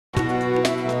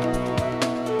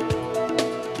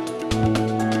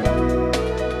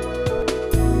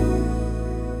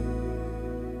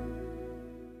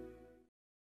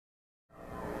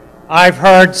I've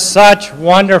heard such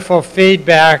wonderful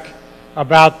feedback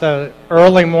about the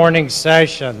early morning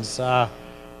sessions, you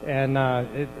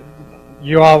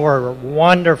all were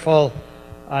wonderful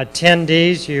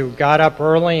attendees. You got up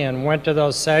early and went to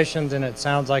those sessions, and it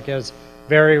sounds like it was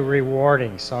very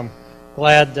rewarding. So I'm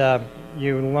glad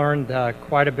you learned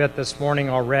quite a bit this morning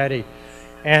already.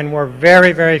 And we're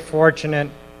very, very fortunate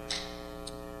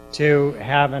to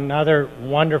have another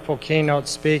wonderful keynote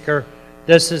speaker.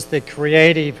 This is the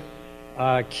creative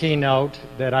keynote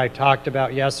that I talked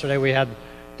about yesterday. We had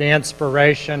the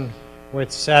inspiration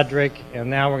with Cedric, and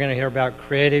now we're going to hear about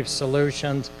creative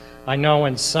solutions. I know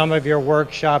in some of your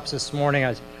workshops this morning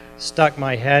I stuck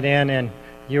my head in and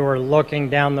you were looking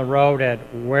down the road at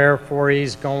where 4E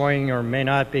is going or may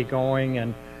not be going,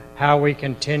 and how we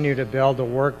continue to build a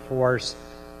workforce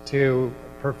to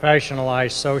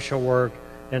professionalize social work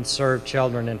and serve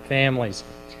children and families.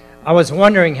 I was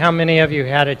wondering how many of you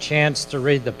had a chance to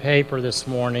read the paper this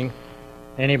morning.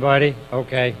 Anybody?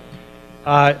 Okay.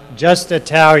 Just to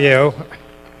tell you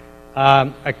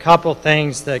a couple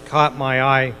things that caught my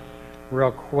eye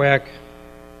real quick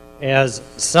is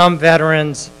some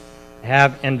veterans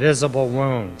have invisible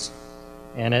wounds,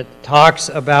 and it talks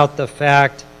about the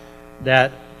fact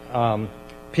that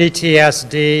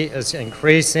PTSD is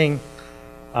increasing.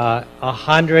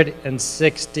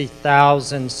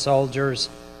 160,000 soldiers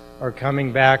are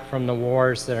coming back from the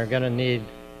wars that are going to need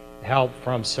help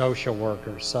from social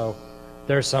workers. So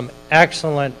there's some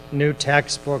excellent new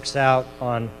textbooks out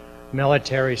on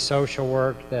military social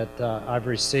work that I've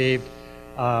received.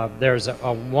 There's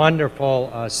a wonderful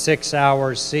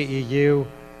 6-hour CEU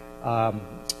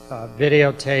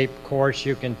videotape course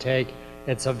you can take.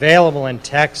 It's available in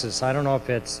Texas. I don't know if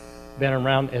it's been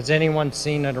around. Has anyone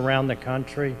seen it around the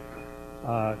country?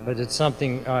 But it's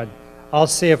something, I'll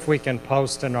see if we can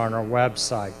post it on our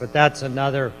website. But that's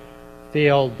another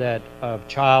field that of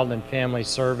child and family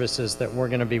services that we're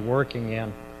going to be working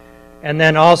in. And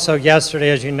then also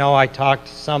yesterday, as you know, I talked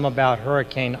some about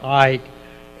Hurricane Ike,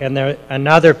 and there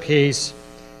another piece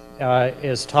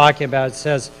is talking about, it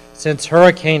says, since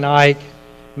Hurricane Ike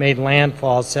made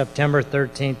landfall September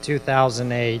 13,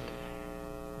 2008,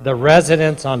 the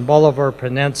residents on Bolivar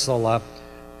Peninsula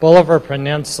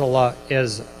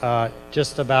is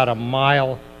just about a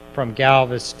mile from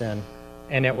Galveston,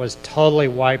 and it was totally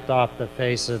wiped off the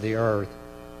face of the earth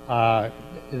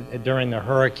during the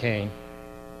hurricane.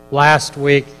 Last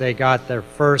week they got their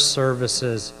first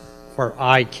services for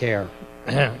eye care.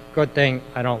 Good thing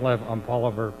I don't live on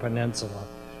Bolivar Peninsula.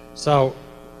 So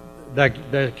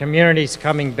the community's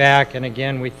coming back, and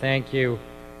again we thank you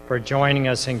for joining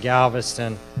us in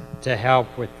Galveston to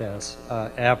help with this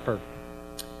effort.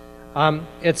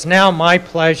 It's now my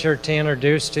pleasure to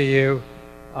introduce to you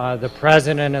the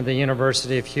president of the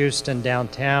University of Houston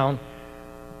downtown,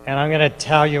 and I'm going to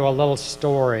tell you a little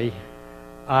story.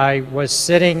 I was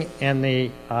sitting in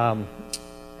the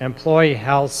Employee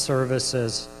Health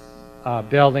Services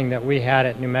building that we had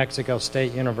at New Mexico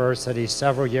State University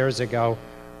several years ago,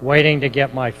 waiting to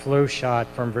get my flu shot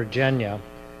from Virginia.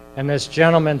 And this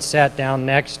gentleman sat down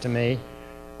next to me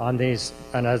on these,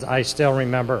 and as I still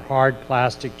remember, hard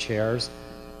plastic chairs.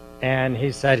 And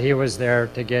he said he was there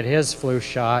to get his flu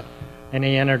shot, and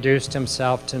he introduced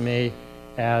himself to me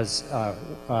as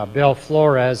Bill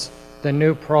Flores, the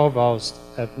new provost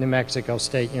at New Mexico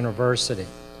State University.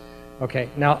 Okay,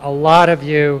 now a lot of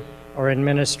you are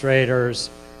administrators,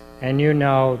 and you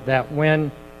know that when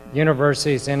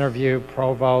universities interview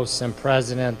provosts and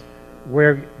president,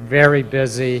 we're very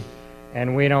busy,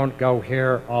 and we don't go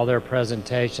hear all their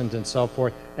presentations and so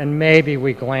forth, and maybe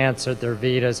we glance at their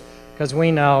vitas, because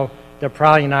we know they're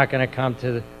probably not going to come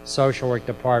to the social work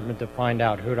department to find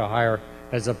out who to hire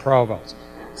as a provost.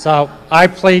 So I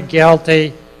plead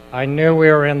guilty. I knew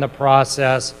we were in the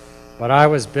process, but I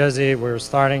was busy. We were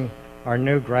starting our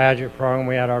new graduate program.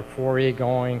 We had our 4E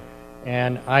going,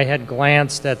 and I had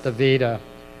glanced at the vita.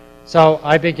 So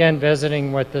I began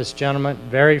visiting with this gentleman,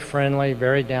 very friendly,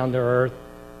 very down to earth,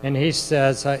 and he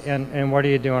says, and what are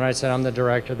you doing? I said, I'm the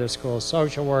director of the School of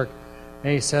Social Work.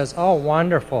 And he says, oh,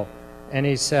 wonderful. And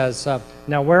he says,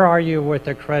 now where are you with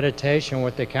accreditation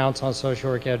with the Council on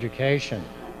Social Work Education?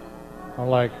 I'm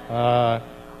like,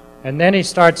 and then he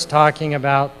starts talking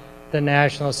about the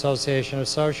National Association of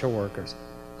Social Workers.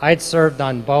 I'd served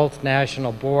on both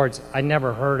national boards. I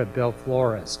never heard of Bill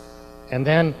Flores. And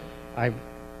then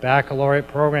baccalaureate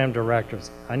program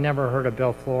directors. I never heard of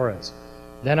Bill Flores.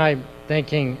 Then I'm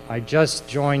thinking, I just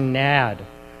joined NAD,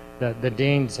 the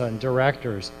deans and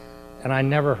directors, and I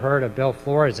never heard of Bill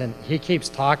Flores. And he keeps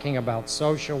talking about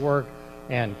social work,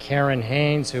 and Karen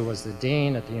Haynes, who was the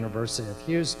dean at the University of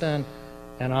Houston,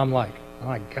 and I'm like, Oh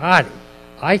my God,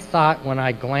 I thought when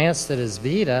I glanced at his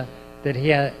vita that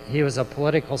he was a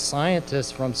political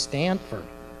scientist from Stanford.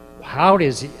 How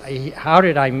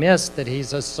did I miss that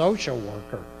he's a social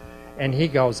worker? And he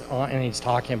goes on and he's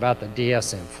talking about the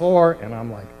DSM-4, and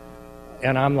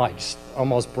I'm like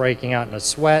almost breaking out in a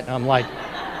sweat. And I'm like,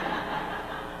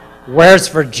 where's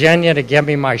Virginia to give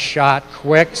me my shot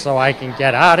quick so I can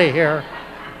get out of here?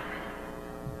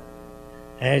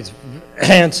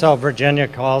 And so Virginia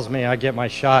calls me, I get my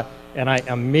shot, and I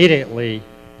immediately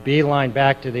beeline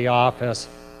back to the office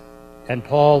and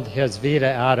pulled his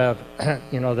vita out of,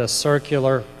 the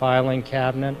circular filing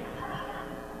cabinet.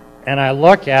 And I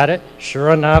look at it, sure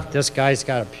enough, this guy's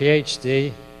got a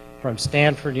PhD from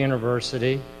Stanford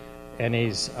University, and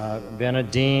he's been a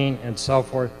dean and so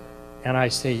forth. And I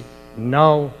see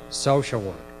no social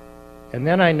work. And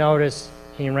then I noticed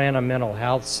he ran a mental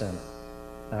health center.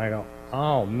 And I go,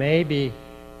 oh, maybe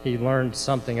he learned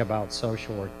something about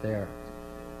social work there.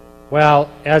 Well,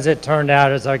 as it turned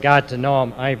out, as I got to know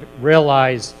him, I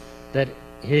realized that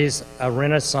he's a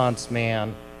Renaissance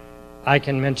man. I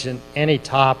can mention any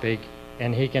topic,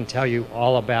 and he can tell you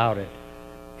all about it.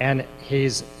 And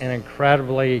he's an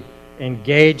incredibly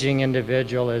engaging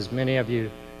individual, as many of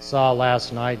you saw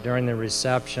last night during the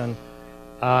reception.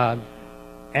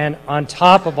 And on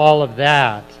top of all of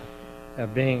that,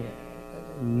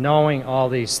 knowing all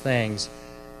these things,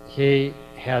 he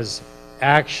has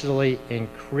actually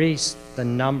increased the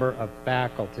number of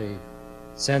faculty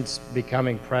since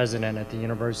becoming president at the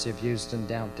University of Houston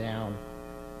downtown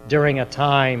during a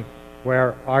time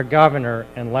where our governor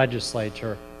and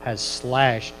legislature has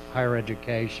slashed higher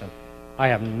education. I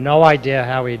have no idea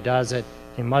how he does it.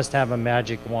 He must have a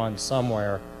magic wand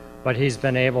somewhere, but he's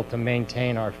been able to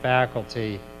maintain our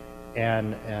faculty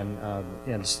and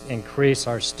increase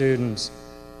our students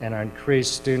and increase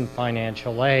student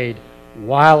financial aid,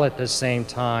 while at the same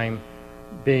time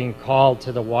being called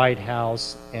to the White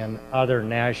House and other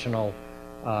national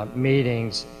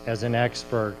meetings as an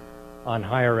expert on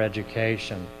higher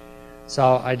education.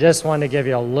 So I just wanted to give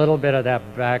you a little bit of that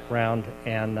background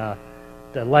and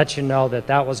to let you know that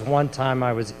that was one time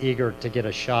I was eager to get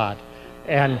a shot.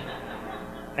 And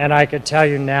I could tell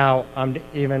you now I'm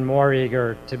even more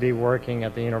eager to be working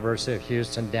at the University of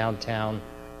Houston downtown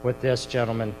with this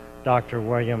gentleman, Dr.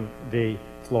 William V.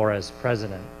 Flores,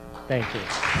 President. Thank you.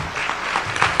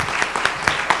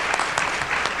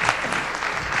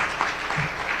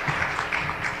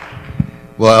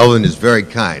 Well, Elvin is very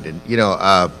kind,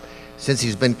 and since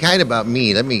he's been kind about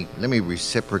me, let me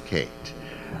reciprocate.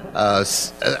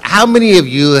 How many of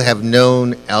you have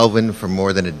known Elvin for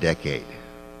more than a decade?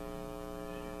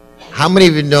 How many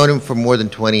of you have known him for more than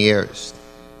 20 years?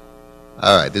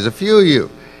 All right, there's a few of you,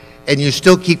 and you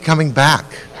still keep coming back.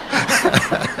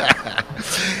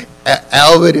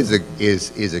 Elvin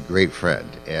is a great friend,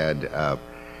 and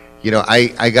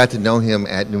I got to know him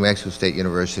at New Mexico State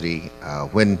University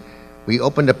when we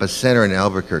opened up a center in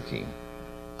Albuquerque.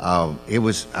 I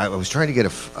was trying to get a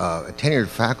tenured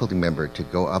faculty member to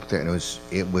go up there, and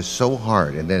it was so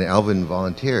hard. And then Elvin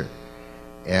volunteered,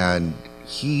 and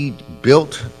he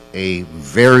built a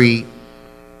very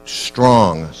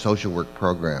strong social work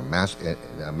program,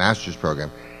 master's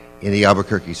program, in the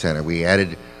Albuquerque Center. We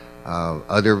added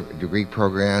other degree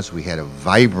programs. We had a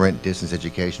vibrant distance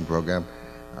education program.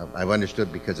 I've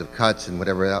understood because of cuts and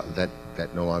whatever else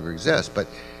that no longer exists. But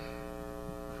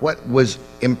what was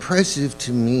impressive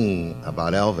to me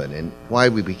about Elvin, and why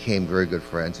we became very good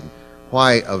friends, and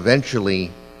why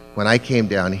eventually when I came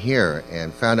down here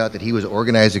and found out that he was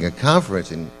organizing a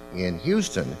conference in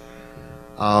Houston,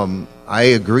 I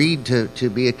agreed to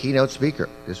be a keynote speaker.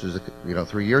 This was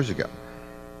 3 years ago,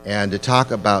 and to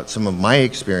talk about some of my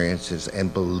experiences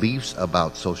and beliefs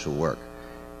about social work,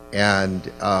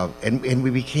 and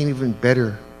we became even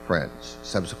better friends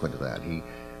subsequent to that. He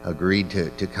agreed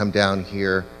to come down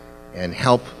here and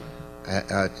help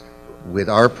with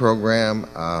our program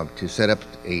to set up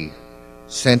a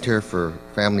center for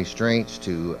family strengths,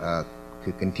 to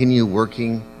continue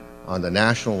working on the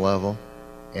national level,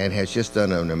 and has just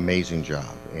done an amazing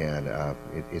job. And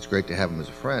it's great to have him as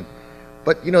a friend.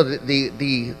 But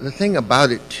the thing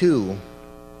about it too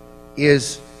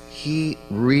is he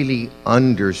really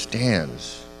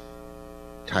understands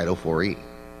Title IV-E.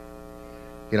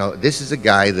 This is a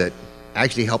guy that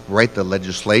actually helped write the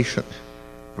legislation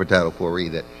for Title IV-E,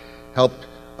 that helped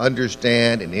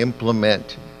understand and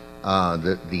implement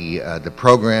the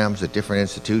programs at different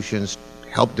institutions,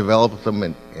 helped develop them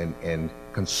and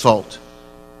consult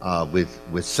with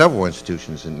several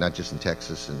institutions, and not just in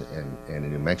Texas and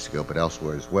in New Mexico, but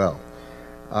elsewhere as well.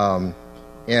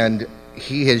 And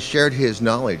he has shared his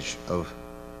knowledge of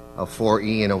of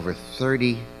 4E in over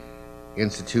 30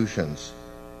 institutions,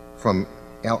 from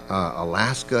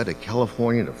Alaska to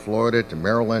California to Florida to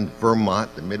Maryland,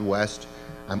 Vermont, the Midwest.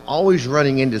 I'm always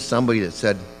running into somebody that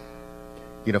said,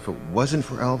 you know, if it wasn't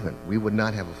for Alvin, we would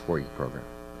not have a 4E program.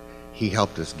 He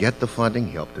helped us get the funding,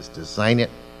 he helped us design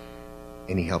it,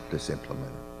 and he helped us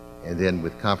implement it. And then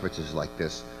with conferences like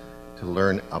this, to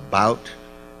learn about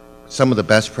some of the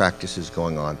best practices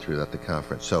going on throughout the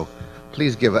conference. So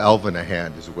please give Alvin a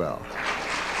hand as well.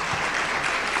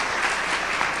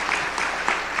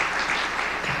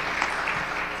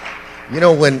 You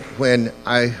know, when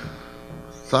I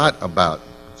thought about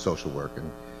social work, and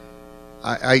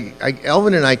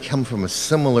Alvin and I come from a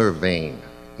similar vein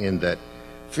in that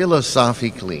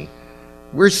philosophically,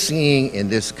 we're seeing in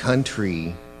this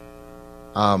country,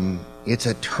 it's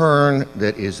a turn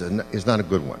that is not a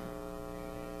good one.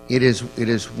 It is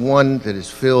one that is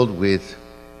filled with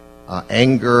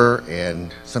anger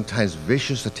and sometimes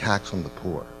vicious attacks on the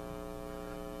poor,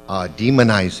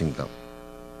 demonizing them,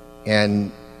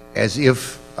 and as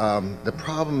if the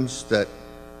problems that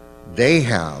they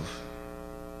have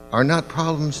are not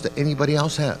problems that anybody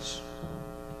else has.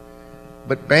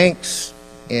 But banks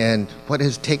and what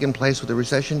has taken place with the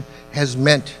recession has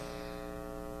meant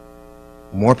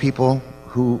more people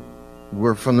who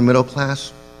were from the middle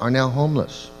class are now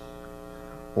homeless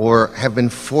or have been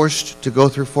forced to go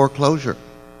through foreclosure.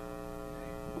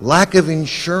 Lack of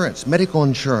insurance, medical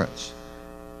insurance,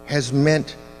 has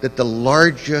meant that the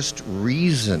largest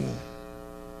reason,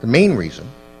 the main reason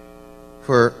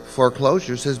for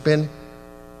foreclosures has been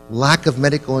lack of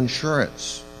medical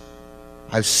insurance.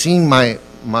 I've seen my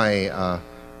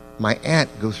aunt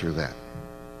go through that,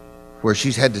 where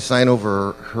she's had to sign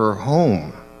over her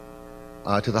home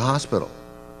to the hospital.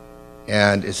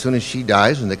 And as soon as she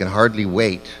dies, and they can hardly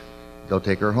wait, they'll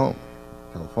take her home,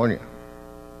 California.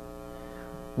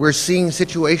 We're seeing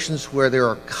situations where there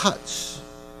are cuts,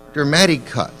 dramatic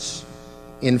cuts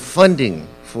in funding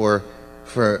for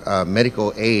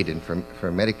medical aid and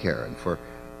for Medicare and for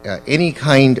any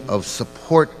kind of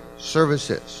support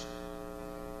services.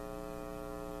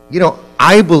 You know,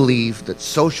 I believe that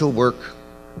social work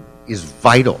is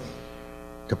vital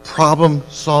to problem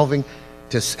solving,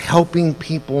 to helping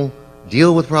people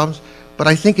deal with problems, but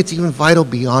I think it's even vital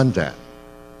beyond that.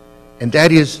 And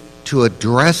that is to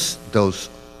address those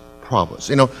problems.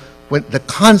 You know, when the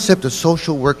concept of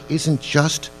social work isn't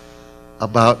just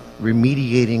about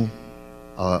remediating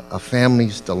a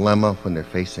family's dilemma when they're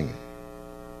facing it,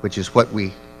 which is what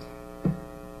we,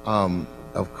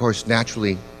 of course,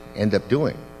 naturally end up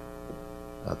doing.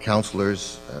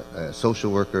 Counselors,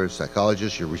 social workers,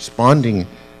 psychologists, you're responding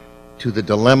to the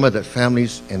dilemma that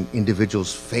families and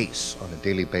individuals face on a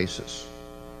daily basis.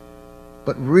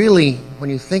 But really, when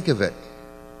you think of it,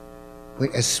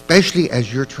 especially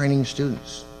as you're training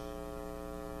students,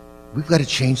 we've got to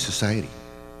change society.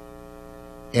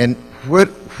 And what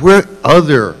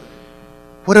other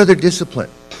discipline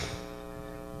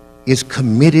is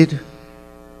committed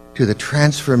to the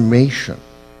transformation,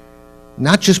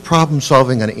 not just problem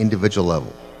solving on an individual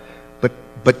level,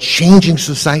 but changing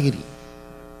society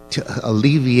to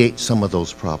alleviate some of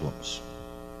those problems?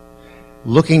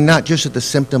 Looking not just at the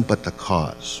symptom, but the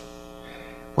cause.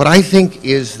 What I think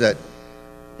is that,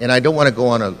 and I don't want to go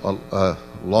on a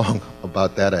long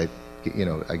about that. I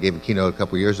gave a keynote a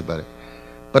couple years about it.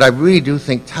 But I really do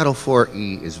think Title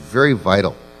IV-E is very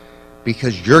vital,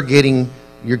 because you're giving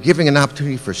an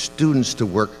opportunity for students to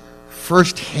work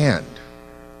firsthand,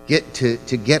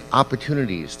 to get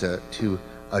opportunities to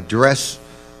address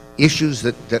issues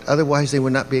that otherwise they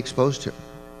would not be exposed to.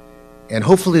 And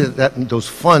hopefully those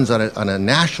funds on a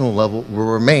national level will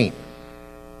remain.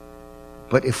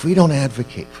 But if we don't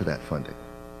advocate for that funding,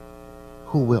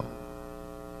 who will?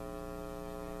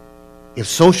 If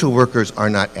social workers are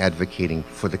not advocating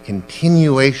for the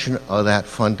continuation of that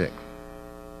funding,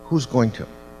 who's going to?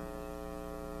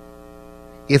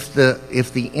 If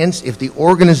the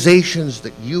organizations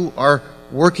that you are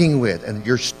working with and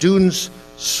your students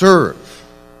serve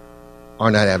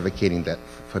are not advocating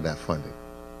for that funding,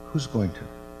 who's going to?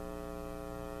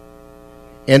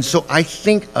 And so I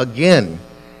think, again,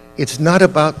 it's not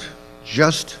about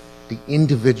just the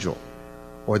individual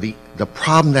or the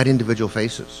problem that individual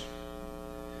faces,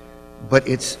 but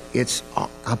it's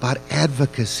about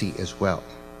advocacy as well.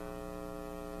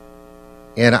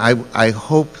 And I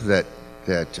hope that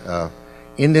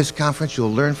in this conference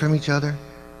you'll learn from each other,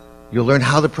 you'll learn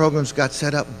how the programs got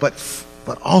set up, but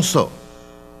also,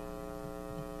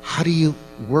 how do you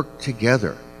work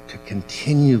together to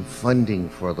continue funding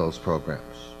for those programs?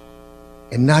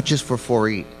 And not just for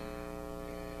 4E.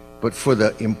 but for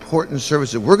the important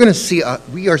services. We're going to see,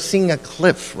 we are seeing a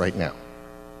cliff right now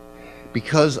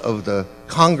because of the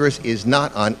Congress is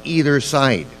not on either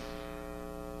side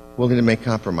willing to make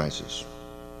compromises.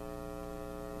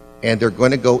 And they're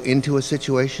going to go into a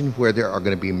situation where there are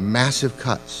going to be massive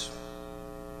cuts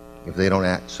if they don't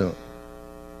act soon.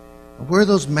 Where are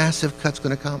those massive cuts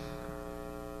going to come?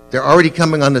 They're already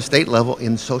coming on the state level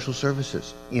in social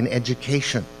services, in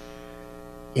education,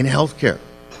 in healthcare.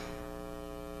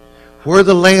 Where are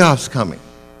the layoffs coming?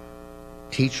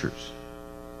 Teachers,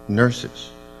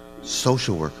 nurses,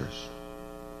 social workers.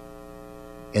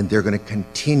 And they're going to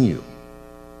continue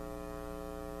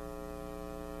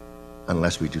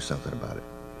unless we do something about it.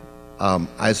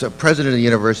 As a president of the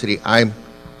university, I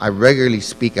regularly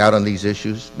speak out on these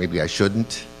issues. Maybe I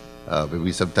shouldn't.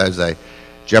 Maybe sometimes I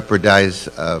jeopardize,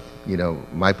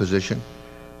 my position.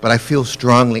 But I feel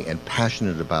strongly and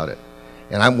passionate about it.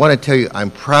 And I want to tell you,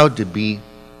 I'm proud to be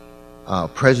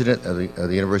president of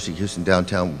the University of Houston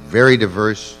Downtown. Very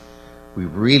diverse. We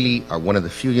really are one of the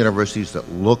few universities that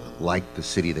look like the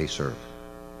city they serve.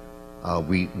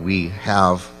 We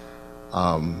have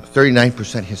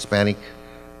 39% Hispanic,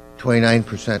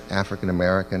 29% African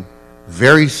American,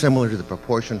 very similar to the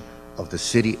proportion of the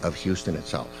city of Houston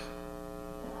itself.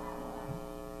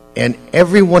 And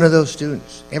every one of those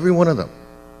students, every one of them,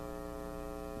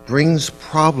 brings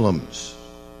problems.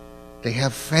 They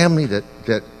have family that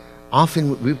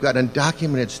often we've got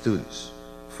undocumented students,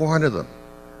 400 of them.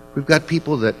 We've got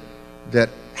people that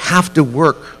have to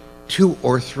work 2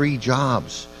 or 3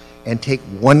 jobs and take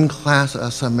 1 class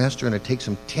a semester, and it takes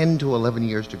them 10 to 11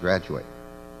 years to graduate.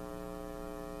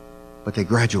 But they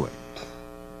graduate.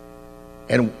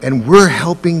 And we're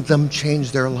helping them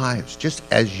change their lives, just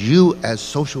as you as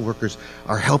social workers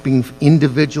are helping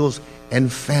individuals and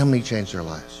family change their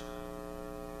lives.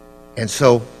 And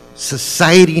so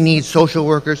society needs social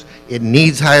workers. It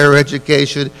needs higher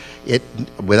education.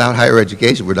 Without higher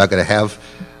education, we're not going to have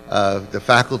the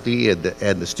faculty and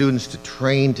the students to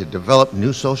train, to develop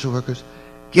new social workers.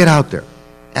 Get out there,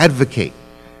 advocate,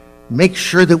 make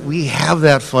sure that we have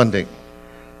that funding.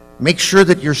 Make sure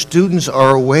that your students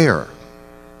are aware,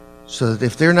 so that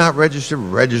if they're not registered,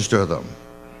 register them.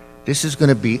 This is going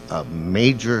to be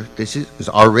this is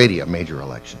already a major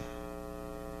election.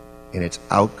 And its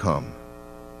outcome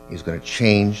is going to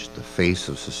change the face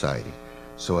of society.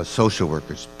 So as social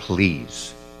workers,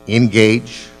 please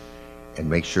engage and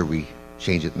make sure we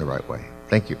change it in the right way.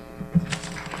 Thank you.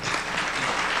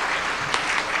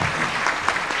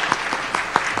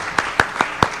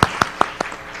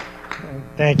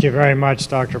 Thank you very much,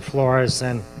 Dr. Flores.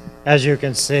 And as you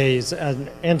can see, he's an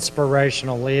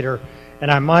inspirational leader.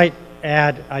 And I might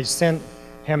add, I sent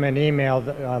him an email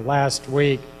last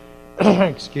week.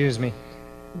 Excuse me.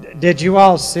 Did you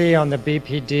all see on the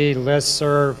BPD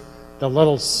listserv the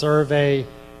little survey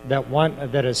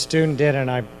that a student did, and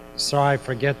I'm sorry I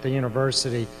forget the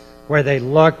university, where they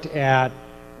looked at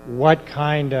what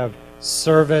kind of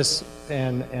service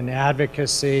and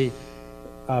advocacy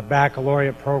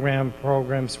baccalaureate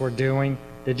programs were doing?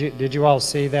 Did you all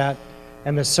see that?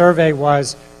 And the survey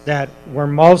was that we're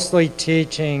mostly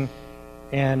teaching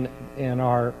in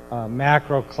our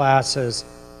macro classes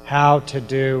how to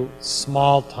do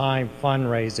small-time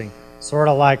fundraising, sort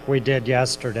of like we did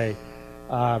yesterday,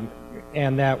 and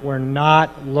that we're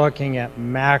not looking at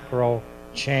macro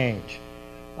change.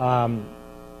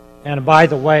 And by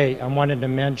the way, I wanted to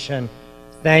mention,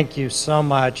 thank you so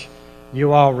much.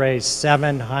 You all raised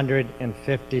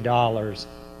 $750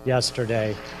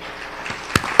 yesterday.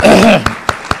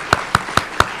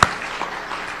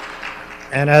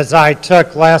 And as I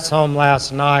took Les home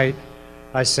last night,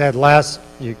 I said, Les,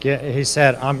 he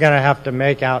said, I'm going to have to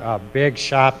make out a big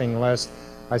shopping list.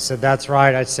 I said, that's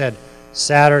right. I said,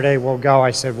 Saturday we'll go.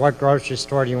 I said, what grocery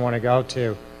store do you want to go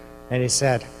to? And he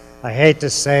said, I hate to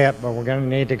say it, but we're going to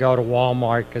need to go to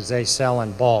Walmart because they sell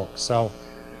in bulk. So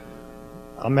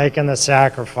I'm making the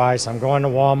sacrifice. I'm going to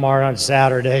Walmart on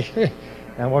Saturday,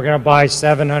 and we're going to buy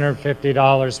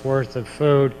 $750 worth of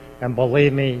food. And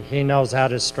believe me, he knows how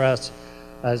to stretch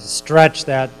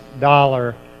that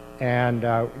dollar, and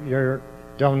your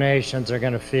donations are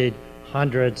going to feed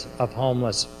hundreds of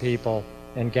homeless people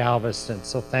in Galveston.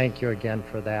 So thank you again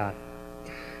for that.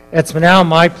 It's now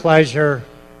my pleasure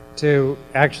to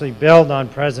actually build on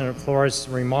President Flores'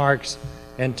 remarks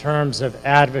in terms of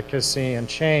advocacy and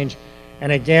change.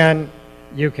 And again,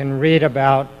 you can read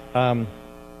about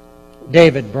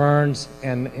David Berns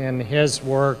and his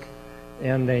work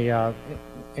in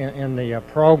the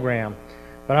program.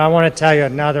 But I want to tell you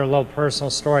another little personal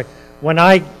story. When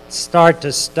I start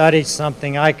to study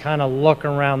something, I kind of look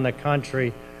around the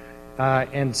country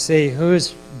and see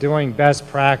who's doing best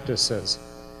practices.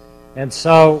 And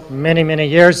so many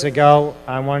years ago,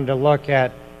 I wanted to look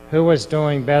at who was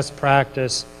doing best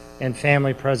practice in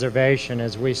family preservation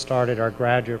as we started our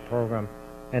graduate program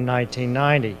in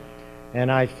 1990.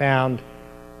 And I found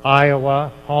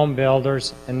Iowa, Home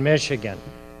Builders, and Michigan.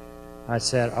 I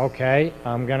said, okay,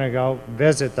 I'm going to go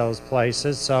visit those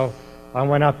places. So I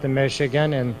went up to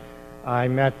Michigan and I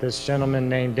met this gentleman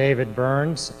named David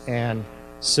Berns and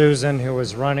Susan, who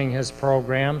was running his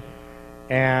program.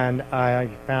 And I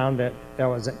found that there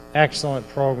was an excellent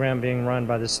program being run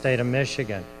by the state of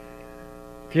Michigan.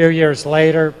 A few years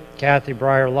later, Kathy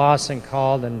Breyer-Lawson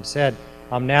called and said,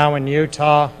 I'm now in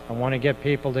Utah. I want to get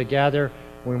people together.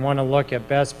 We want to look at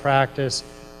best practice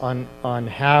on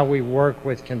how we work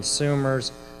with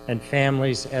consumers and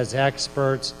families as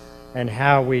experts and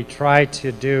how we try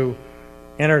to do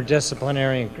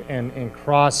interdisciplinary and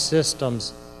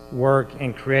cross-systems work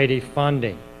in creative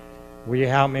funding. Will you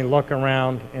help me look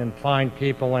around and find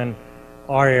people in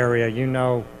our area? You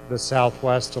know the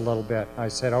Southwest a little bit. I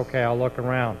said, okay, I'll look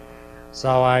around.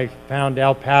 So I found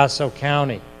El Paso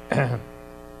County,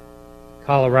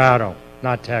 Colorado,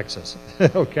 not Texas,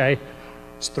 okay? It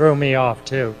threw me off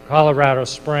too. Colorado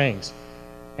Springs.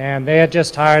 And they had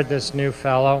just hired this new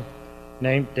fellow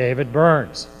named David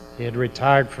Berns. He had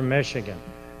retired from Michigan,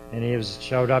 and he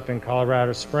showed up in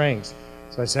Colorado Springs.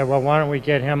 So I said, well, why don't we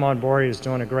get him on board? He was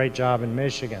doing a great job in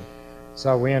Michigan.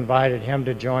 So we invited him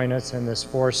to join us in this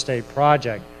 4-state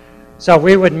project. So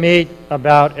we would meet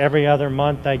about every other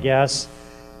month, I guess,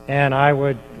 and I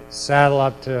would saddle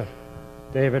up to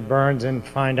David Berns and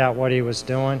find out what he was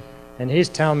doing. And he's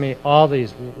telling me all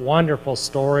these wonderful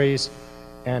stories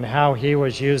and how he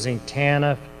was using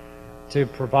TANF to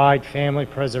provide family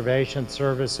preservation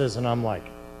services. And I'm like,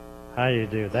 how do you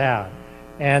do that?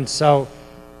 And so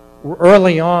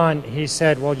early on, he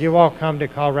said, well, you all come to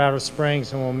Colorado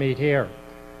Springs and we'll meet here.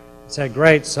 I said,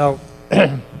 great. So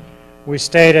we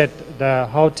stayed at the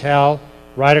hotel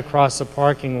right across the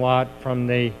parking lot from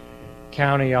the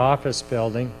county office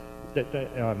building,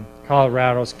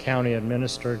 Colorado's county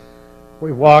administered.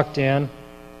 We walked in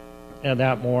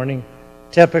that morning,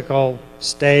 typical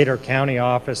state or county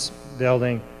office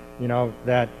building, you know,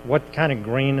 that, what kind of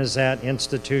green is that?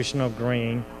 Institutional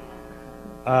green.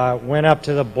 Went up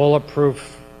to the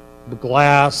bulletproof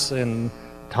glass and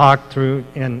talked through,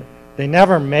 and they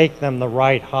never make them the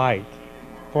right height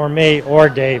for me or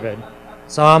David.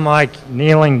 So I'm like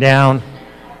kneeling down,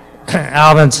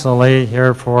 Alvin Salih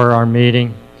here for our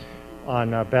meeting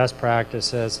on best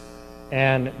practices,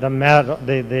 and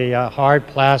the hard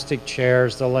plastic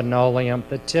chairs, the linoleum,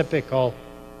 the typical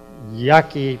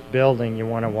yucky building you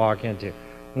want to walk into.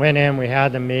 Went in, we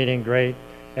had the meeting, great,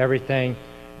 everything.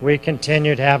 We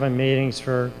continued having meetings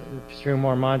for a few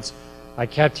more months. I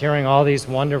kept hearing all these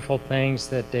wonderful things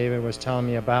that David was telling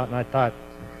me about, and I thought,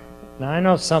 now I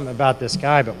know something about this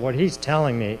guy, but what he's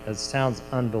telling me, it sounds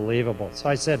unbelievable. So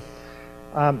I said,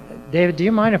 David, do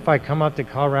you mind if I come up to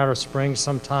Colorado Springs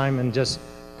sometime and just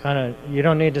kind of, you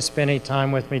don't need to spend any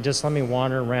time with me, just let me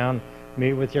wander around,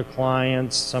 meet with your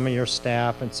clients, some of your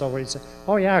staff, and so he said,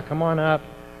 oh yeah, come on up.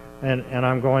 And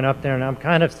I'm going up there, and I'm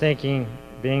kind of thinking,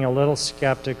 being a little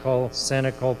skeptical,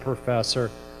 cynical professor,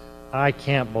 I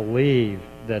can't believe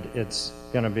that it's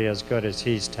going to be as good as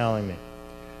he's telling me.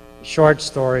 Short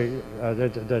story,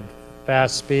 the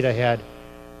fast speed ahead.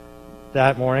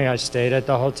 That morning I stayed at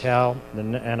the hotel,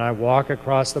 and I walk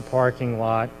across the parking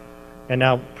lot. And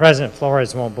now President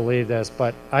Flores won't believe this,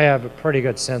 but I have a pretty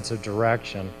good sense of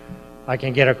direction. I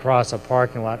can get across a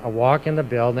parking lot. I walk in the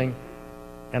building,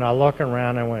 and I look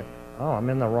around and went, oh, I'm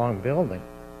in the wrong building.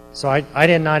 So I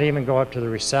did not even go up to the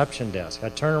reception desk. I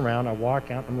turn around, I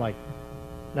walk out, I'm like,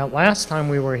 now last time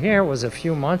we were here was a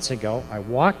few months ago. I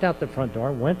walked out the front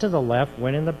door, went to the left,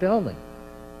 went in the building.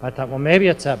 I thought, well, maybe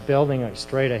it's that building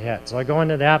straight ahead. So I go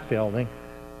into that building,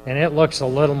 and it looks a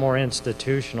little more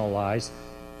institutionalized.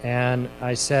 And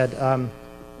I said,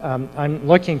 I'm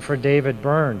looking for David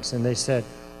Berns. And they said,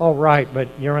 oh, right, but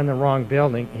you're in the wrong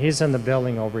building. He's in the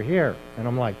building over here. And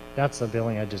I'm like, that's the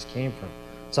building I just came from.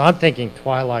 So I'm thinking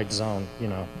Twilight Zone, you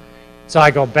know. So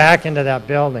I go back into that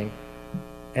building,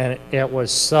 and it was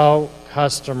so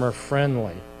customer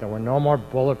friendly. There were no more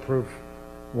bulletproof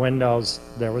windows.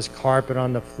 There was carpet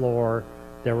on the floor.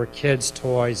 There were kids'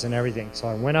 toys and everything. So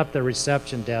I went up the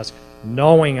reception desk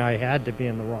knowing I had to be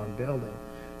in the wrong building.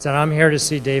 Said, I'm here to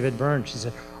see David Berns. She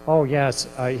said, oh, yes,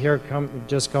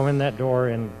 just go in that door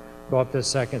and go up the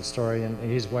second story, and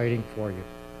he's waiting for you.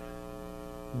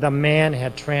 The man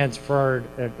had transferred,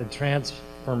 the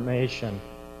transformation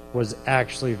was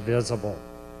actually visible.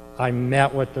 I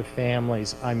met with the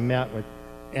families. I met with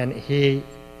and he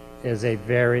is a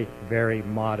very, very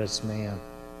modest man.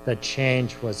 The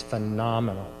change was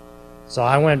phenomenal. So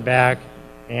I went back,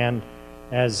 and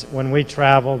when we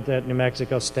traveled at New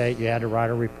Mexico State, you had to write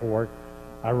a report.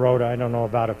 I wrote, I don't know,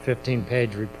 about a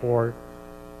 15-page report,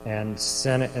 and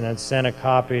then sent a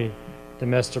copy to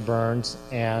Mr. Berns,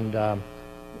 and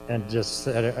just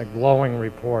said a glowing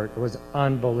report. It was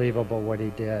unbelievable what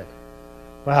he did.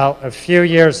 Well, a few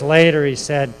years later, he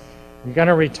said, I'm going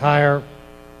to retire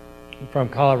from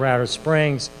Colorado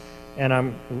Springs, and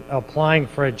I'm applying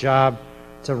for a job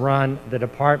to run the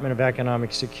Department of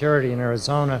Economic Security in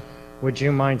Arizona. Would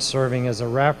you mind serving as a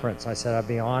reference? I said, I'd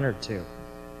be honored to.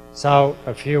 So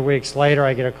a few weeks later,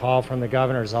 I get a call from the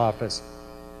governor's office.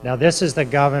 Now, this is the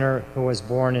governor who was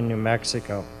born in New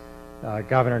Mexico,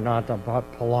 Governor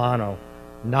Polano,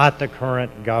 not the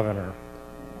current governor.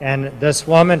 And this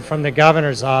woman from the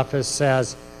governor's office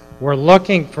says, we're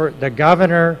looking for, the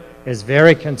governor is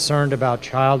very concerned about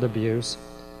child abuse,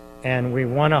 and we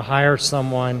want to hire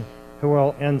someone who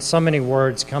will, in so many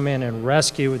words, come in and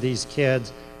rescue these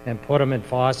kids and put them in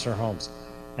foster homes.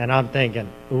 And I'm thinking,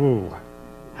 ooh,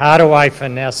 how do I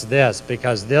finesse this?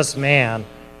 Because this man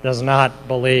does not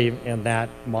believe in that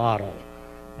model.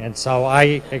 And so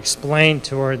I explained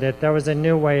to her that there was a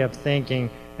new way of thinking,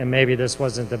 and maybe this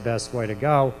wasn't the best way to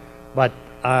go, but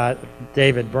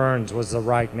David Berns was the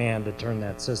right man to turn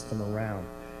that system around.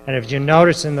 And if you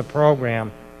notice in the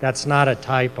program, that's not a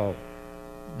typo.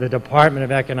 The Department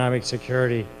of Economic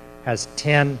Security has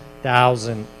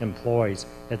 10,000 employees.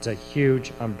 It's a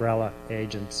huge umbrella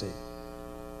agency.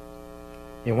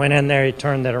 He went in there, he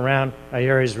turned it around. I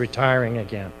hear he's retiring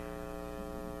again.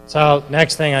 So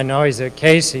next thing I know, he's at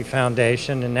Casey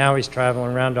Foundation, and now he's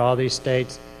traveling around to all these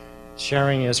states,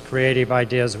 sharing his creative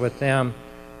ideas with them.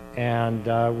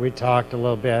 And we talked a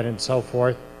little bit and so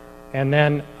forth. And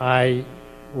then I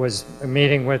was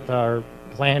meeting with our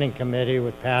planning committee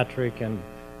with Patrick and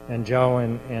Joe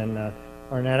and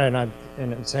Arnetta,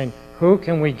 and saying, who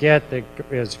can we get that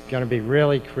is going to be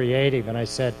really creative? And I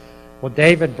said, well,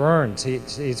 David Berns,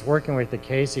 he's working with the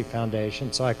Casey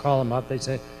Foundation. So I call him up. They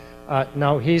say,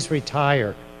 no, he's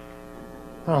retired.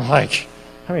 I'm like,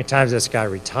 how many times does this guy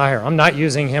retire? I'm not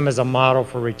using him as a model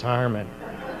for retirement.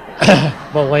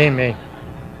 Believe me.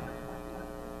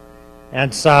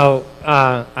 And so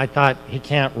I thought, he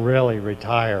can't really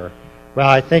retire. Well,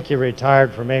 I think he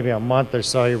retired for maybe a month or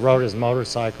so. He rode his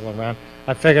motorcycle around.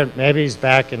 I figured maybe he's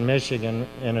back in Michigan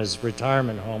in his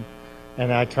retirement home.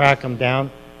 And I track him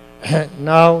down.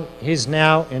 No, he's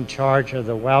now in charge of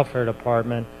the welfare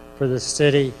department for the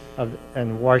city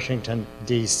in Washington,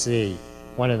 D.C.,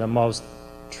 one of the most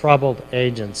troubled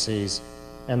agencies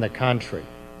in the country.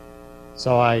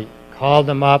 So I called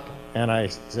him up and I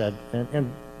said,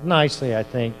 and nicely I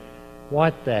think,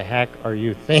 what the heck are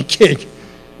you thinking?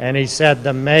 And he said,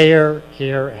 the mayor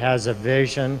here has a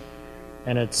vision,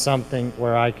 and it's something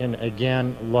where I can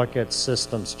again look at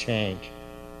systems change.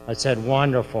 I said,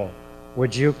 wonderful.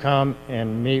 Would you come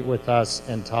and meet with us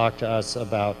and talk to us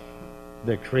about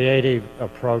the creative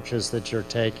approaches that you're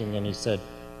taking? And he said,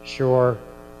 sure.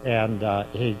 And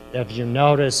if you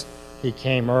notice, he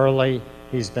came early.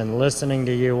 He's been listening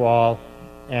to you all,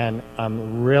 and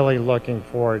I'm really looking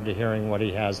forward to hearing what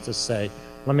he has to say.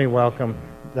 Let me welcome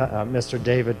Mr.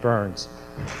 David Berns.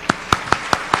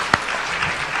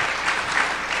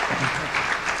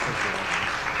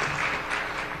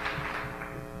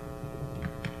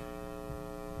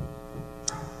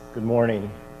 Good morning.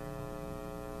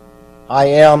 I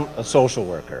am a social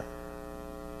worker.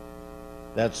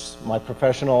 That's my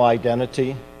professional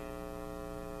identity.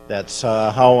 That's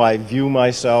how I view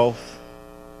myself.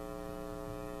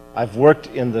 I've worked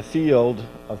in the field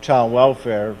of child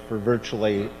welfare for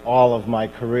virtually all of my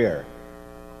career.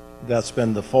 That's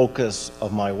been the focus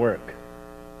of my work.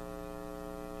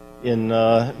 In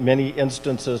many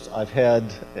instances, I've had,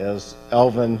 as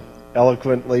Alvin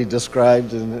eloquently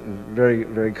described and very,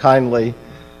 very kindly,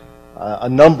 a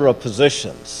number of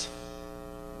positions.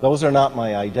 Those are not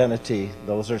my identity.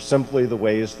 Those are simply the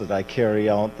ways that I carry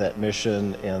out that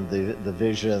mission and the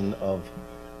vision of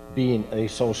being a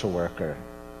social worker.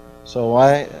 So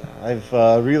I've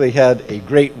really had a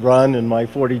great run in my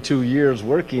 42 years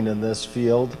working in this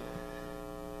field,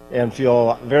 and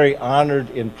feel very honored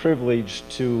and privileged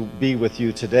to be with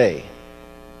you today.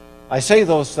 I say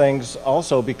those things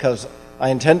also because I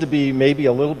intend to be maybe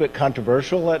a little bit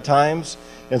controversial at times,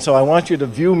 and so I want you to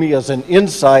view me as an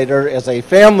insider, as a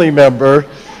family member,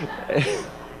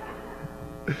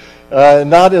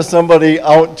 not as somebody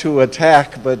out to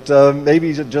attack, but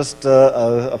maybe just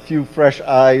a few fresh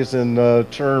eyes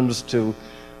and terms to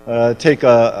take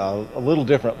a little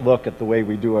different look at the way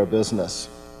we do our business.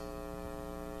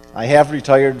 I have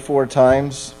retired 4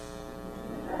 times.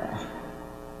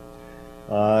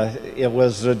 It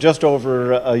was just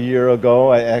over a year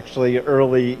ago, actually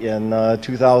early in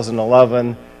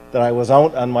 2011, that I was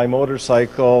out on my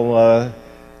motorcycle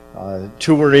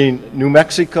touring New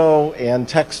Mexico and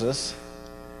Texas,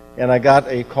 and I got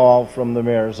a call from the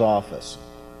mayor's office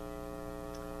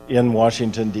in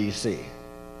Washington, D.C.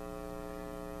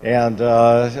 And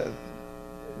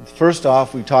first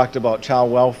off, we talked about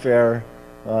child welfare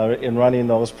in running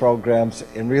those programs,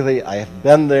 and really I have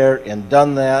been there and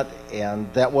done that,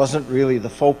 and that wasn't really the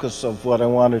focus of what I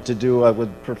wanted to do. I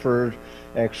would prefer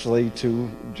actually to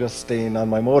just staying on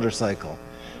my motorcycle.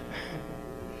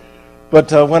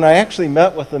 But when I actually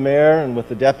met with the mayor and with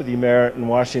the deputy mayor in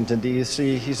Washington,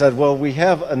 D.C., he said, well, we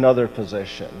have another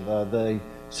position. The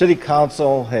city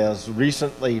council has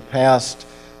recently passed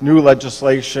new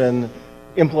legislation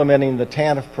implementing the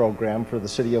TANF program for the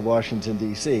city of Washington,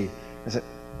 D.C. I said,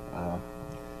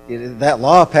 that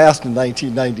law passed in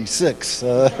 1996.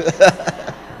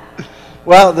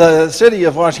 Well, the city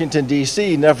of Washington,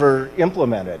 D.C. never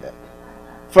implemented it.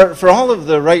 For all of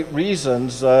the right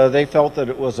reasons, they felt that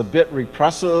it was a bit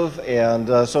repressive,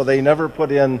 and so they never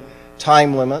put in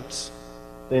time limits.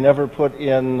 They never put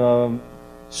in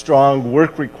strong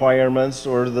work requirements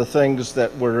or the things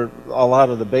that were a lot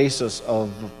of the basis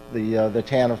of the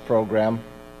TANF program.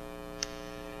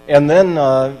 And then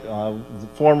the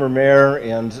former mayor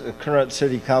and current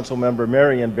city council member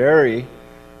Marion Barry,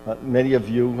 many of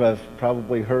you have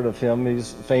probably heard of him.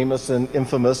 He's famous and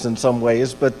infamous in some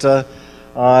ways, but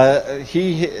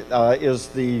he is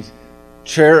the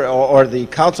chair or the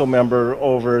council member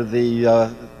over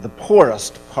the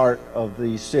poorest part of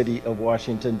the city of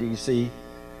Washington, D.C.,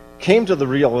 came to the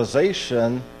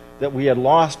realization that we had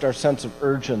lost our sense of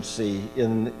urgency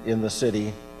in the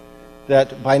city,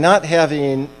 that by not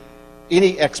having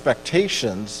any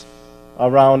expectations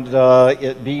around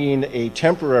it being a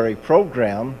temporary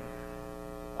program,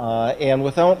 and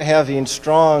without having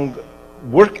strong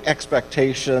work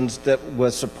expectations that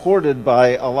was supported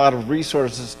by a lot of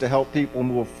resources to help people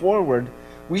move forward,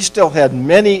 we still had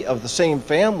many of the same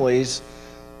families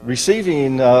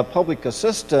receiving public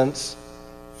assistance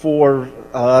for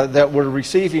that were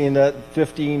receiving it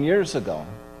 15 years ago.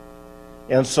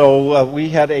 And so we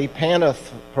had a PANF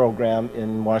program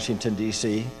in Washington,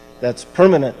 D.C. that's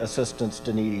permanent assistance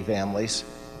to needy families.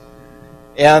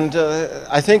 And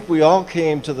I think we all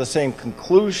came to the same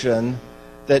conclusion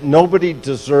that nobody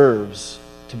deserves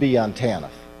to be on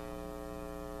TANF.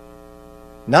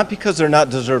 Not because they're not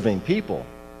deserving people,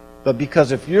 but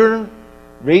because if you're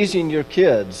raising your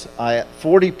kids at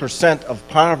 40% of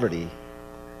poverty,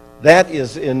 that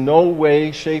is in no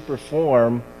way, shape, or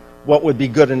form what would be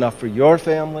good enough for your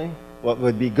family, what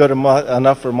would be good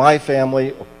enough for my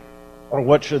family, or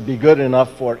what should be good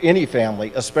enough for any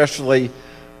family, especially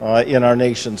in our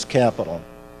nation's capital.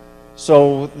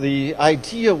 So the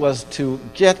idea was to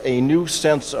get a new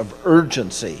sense of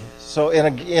urgency. So,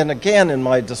 and again, in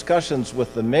my discussions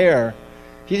with the mayor,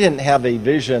 he didn't have a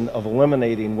vision of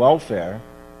eliminating welfare,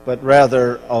 but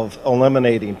rather of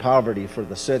eliminating poverty for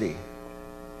the city.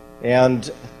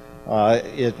 And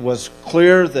it was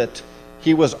clear that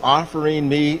he was offering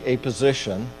me a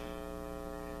position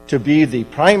to be the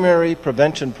primary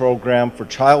prevention program for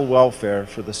child welfare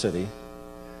for the city,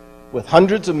 with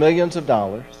hundreds of millions of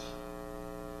dollars,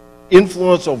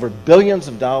 influence over billions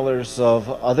of dollars of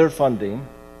other funding,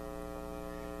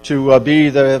 to be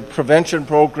the prevention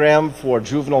program for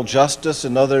juvenile justice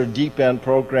and other deep-end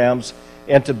programs,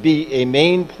 and to be a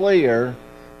main player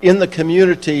in the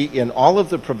community in all of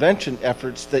the prevention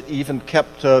efforts that even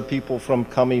kept people from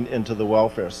coming into the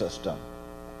welfare system.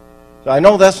 So I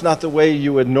know that's not the way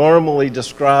you would normally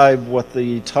describe what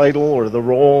the title or the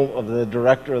role of the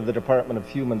director of the Department of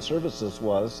Human Services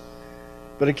was,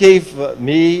 but it gave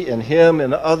me and him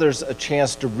and others a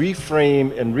chance to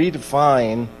reframe and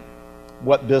redefine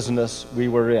what business we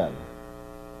were in.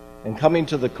 And coming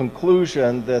to the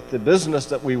conclusion that the business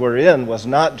that we were in was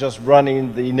not just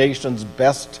running the nation's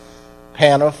best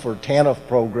PANF or TANF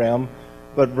program,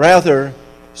 but rather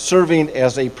serving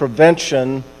as a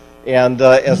prevention and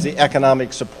as the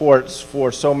economic supports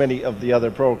for so many of the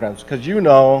other programs. Because you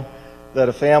know that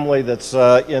a family that's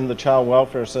in the child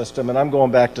welfare system, and I'm going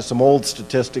back to some old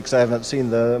statistics, I haven't seen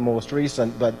the most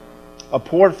recent, but a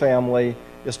poor family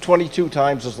is 22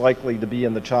 times as likely to be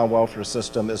in the child welfare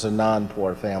system as a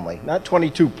non-poor family. Not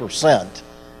 22%,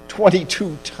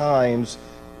 22 times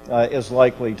as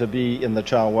likely to be in the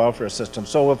child welfare system.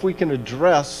 So if we can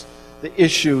address the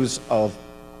issues of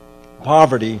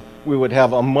poverty, we would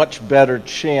have a much better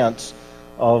chance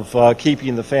of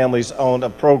keeping the families on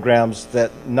programs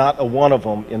that not a one of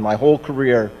them in my whole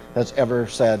career has ever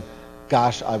said,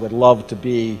 gosh, I would love to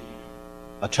be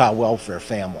a child welfare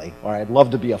family, or I'd love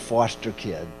to be a foster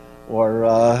kid, or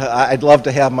I'd love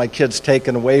to have my kids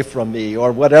taken away from me,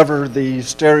 or whatever the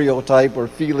stereotype or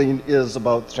feeling is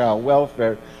about child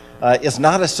welfare. It's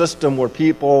not a system where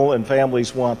people and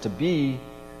families want to be,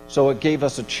 so it gave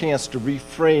us a chance to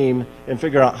reframe and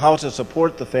figure out how to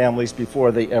support the families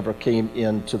before they ever came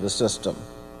into the system.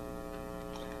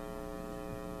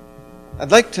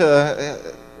 I'd like to,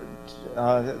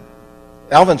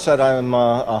 Alvin said I'm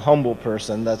a humble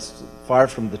person. That's far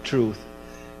from the truth.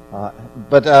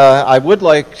 But I would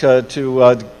like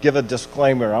to give a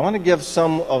disclaimer. I want to give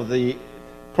some of the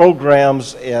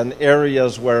programs and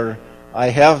areas where I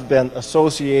have been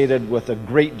associated with a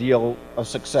great deal of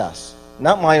success.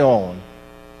 Not my own,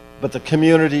 but the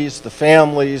communities, the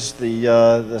families,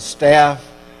 the staff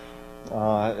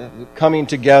coming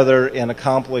together and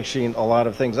accomplishing a lot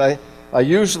of things. I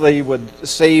usually would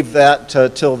save that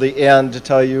till the end to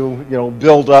tell you,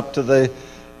 build up to the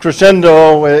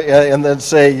crescendo and then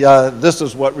say, this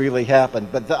is what really happened.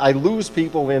 But I lose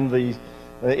people in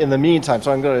the meantime,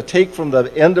 so I'm going to take from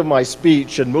the end of my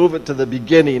speech and move it to the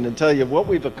beginning and tell you what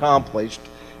we've accomplished,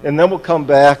 and then we'll come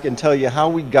back and tell you how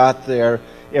we got there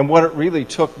and what it really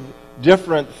took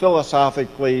different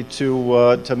philosophically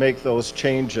to make those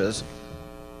changes.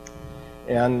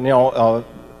 And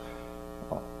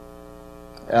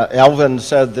Alvin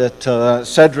said that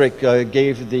Cedric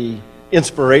gave the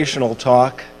inspirational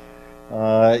talk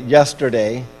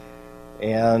yesterday,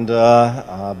 and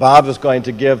Bob is going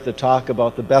to give the talk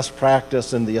about the best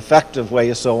practice and the effective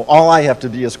way, so all I have to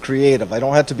be is creative. I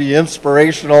don't have to be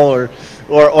inspirational or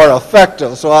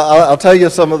effective. So I'll tell you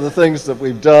some of the things that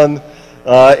we've done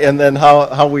and then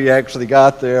how we actually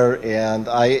got there. And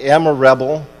I am a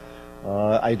rebel.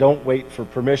 I don't wait for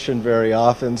permission very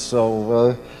often,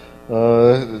 so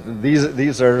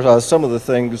these are some of the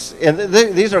things, and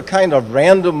these are kind of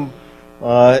random,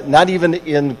 not even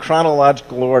in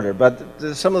chronological order, but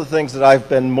some of the things that I've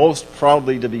been most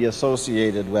proudly to be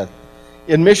associated with.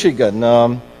 In Michigan,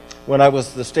 when I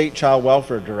was the state child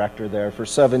welfare director there for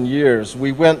 7 years,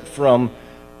 we went from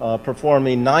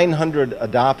performing 900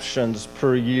 adoptions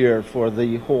per year for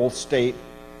the whole state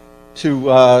to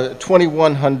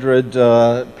 2,100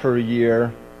 per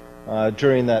year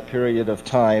during that period of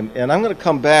time. And I'm going to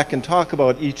come back and talk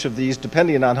about each of these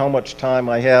depending on how much time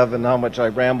I have and how much I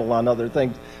ramble on other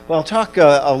things. Well, I'll talk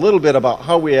a little bit about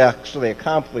how we actually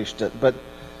accomplished it. But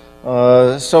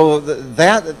so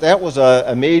that was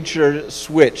a major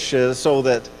switch so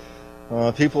that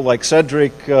people like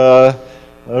Cedric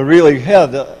really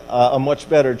had a much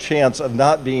better chance of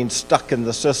not being stuck in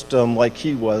the system like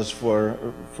he was for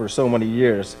so many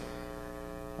years.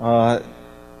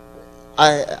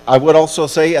 I would also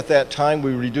say at that time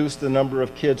we reduced the number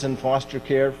of kids in foster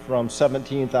care from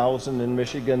 17,000 in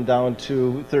Michigan down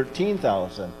to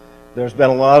 13,000. There's been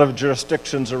a lot of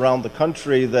jurisdictions around the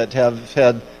country that have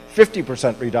had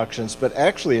 50% reductions, but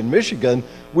actually in Michigan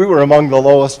we were among the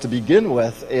lowest to begin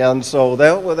with, and so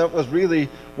that was really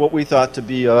what we thought to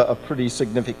be a pretty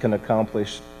significant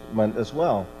accomplishment as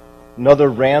well. Another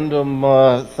random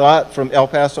thought from El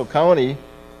Paso County: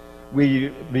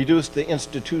 we reduced the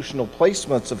institutional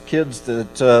placements of kids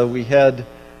that we had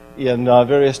in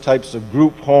various types of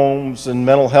group homes and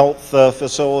mental health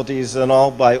facilities and all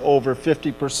by over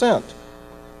 50%.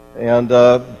 And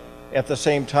at the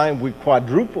same time, we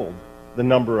quadrupled the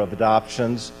number of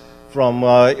adoptions from,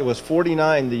 it was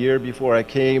 49 the year before I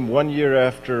came. 1 year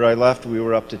after I left, we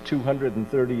were up to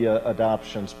 230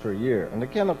 adoptions per year. And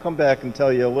again, I'll come back and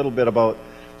tell you a little bit about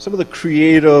some of the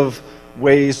creative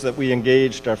ways that we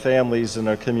engaged our families and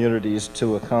our communities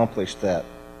to accomplish that.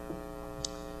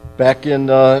 Back in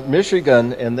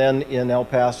Michigan and then in El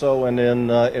Paso and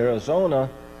in Arizona,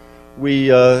 we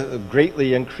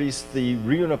greatly increased the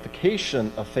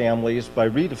reunification of families by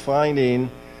redefining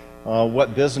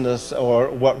what business or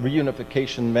what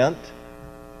reunification meant.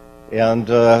 And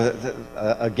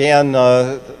again,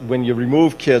 when you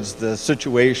remove kids, the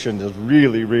situation is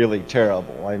really, really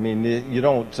terrible. I mean, you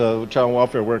don't, child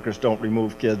welfare workers don't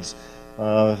remove kids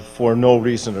for no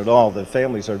reason at all. The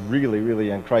families are really,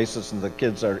 really in crisis and the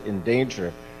kids are in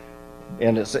danger.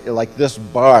 And it's like this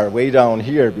bar way down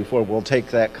here before we'll take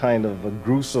that kind of a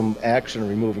gruesome action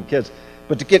removing kids.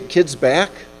 But to get kids back,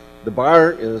 the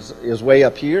bar is way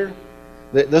up here.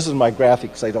 This is my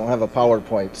graphics. I don't have a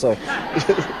PowerPoint. So,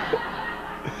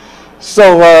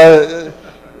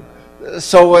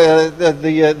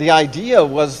 the idea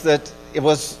was that it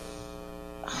was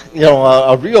you know,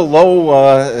 a real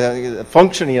low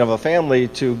functioning of a family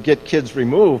to get kids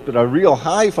removed, but a real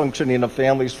high functioning of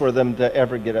families for them to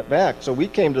ever get it back. So we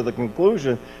came to the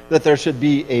conclusion that there should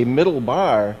be a middle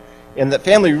bar, and that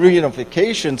family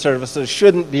reunification services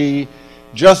shouldn't be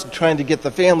just trying to get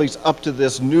the families up to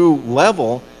this new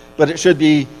level, but it should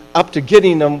be up to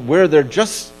getting them where they're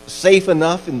just safe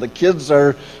enough and the kids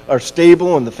are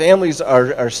stable and the families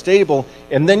are stable,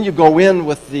 and then you go in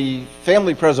with the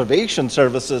family preservation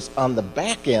services on the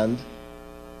back end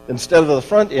instead of the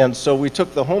front end. So we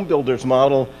took the home builders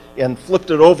model and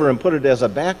flipped it over and put it as a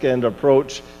back end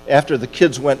approach after the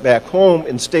kids went back home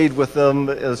and stayed with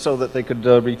them so that they could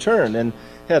return. And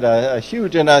had a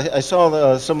huge, and I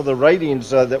saw some of the writings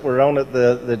that were on at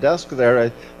the desk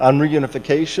there on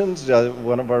reunifications.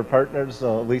 One of our partners,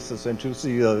 Lisa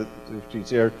Sanchusi, if she's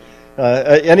here.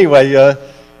 Anyway,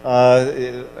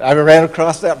 I ran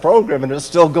across that program, and it's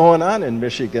still going on in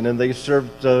Michigan, and they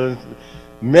served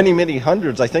many, many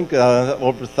hundreds, I think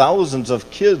over thousands of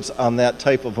kids on that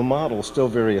type of a model, still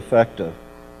very effective.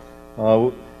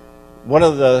 One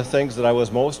of the things that I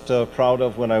was most proud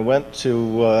of when I went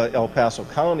to El Paso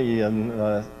County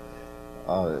and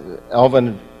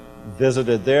Alvin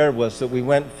visited there was that we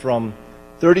went from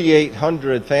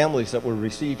 3,800 families that were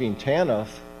receiving TANF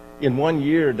in 1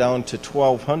 year down to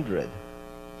 1,200.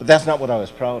 But that's not what I was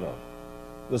proud of.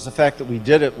 It was the fact that we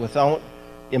did it without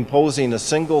imposing a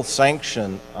single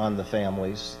sanction on the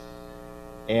families.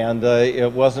 And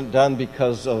it wasn't done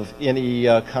because of any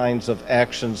kinds of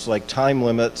actions like time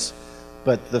limits,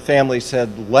 but the families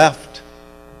had left.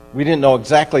 We didn't know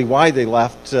exactly why they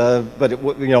left, but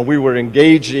we were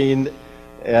engaging,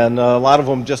 and a lot of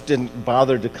them just didn't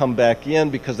bother to come back in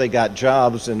because they got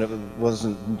jobs, and it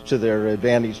wasn't to their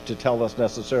advantage to tell us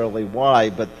necessarily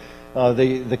why. But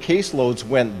the caseloads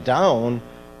went down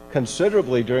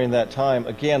considerably during that time,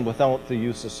 again, without the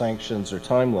use of sanctions or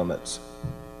time limits.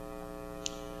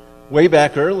 Way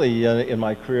back early in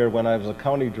my career, when I was a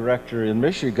county director in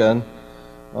Michigan,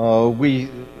 we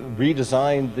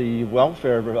redesigned the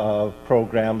welfare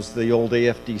programs, the old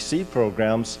AFDC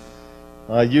programs,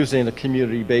 using a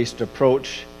community-based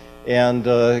approach and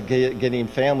getting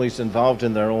families involved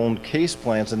in their own case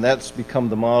plans. And that's become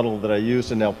the model that I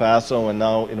use in El Paso and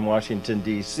now in Washington,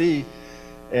 D.C.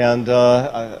 And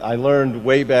I learned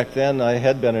way back then, I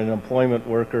had been an employment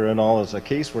worker and all as a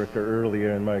caseworker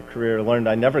earlier in my career. I learned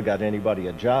I never got anybody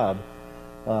a job.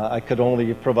 I could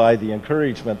only provide the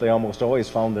encouragement. They almost always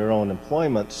found their own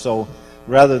employment. So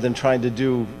rather than trying to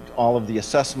do all of the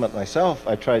assessment myself,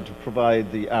 I tried to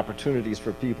provide the opportunities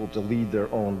for people to lead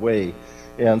their own way.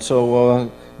 And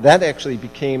so that actually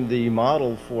became the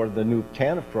model for the new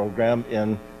TANF program.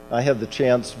 And I had the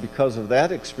chance, because of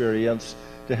that experience,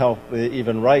 to help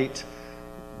even write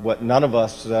what none of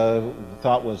us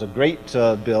thought was a great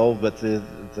bill, but the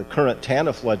current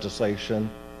TANF legislation.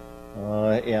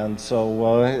 And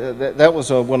so that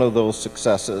was one of those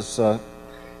successes.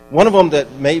 One of them that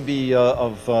may be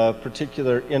of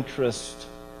particular interest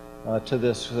to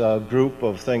this group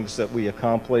of things that we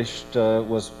accomplished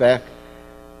was back.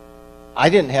 I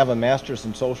didn't have a master's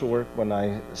in social work when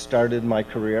I started my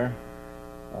career.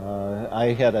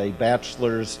 I had a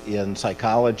bachelor's in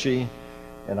psychology,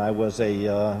 and I was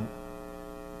a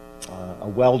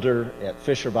welder at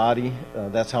Fisher Body.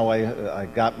 That's how I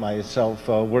got myself,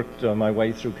 worked my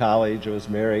way through college. I was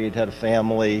married, had a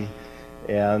family,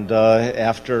 and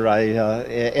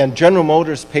and General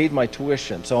Motors paid my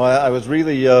tuition. So I was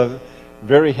really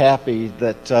very happy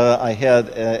that I had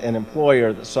an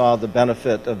employer that saw the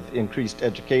benefit of increased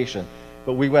education.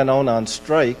 But we went on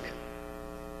strike,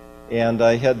 and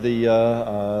I had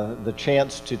the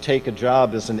chance to take a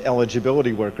job as an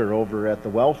eligibility worker over at the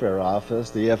welfare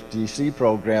office, the FDC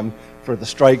program for the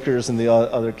strikers and the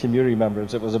other community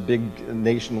members. It was a big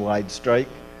nationwide strike.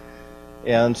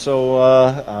 And so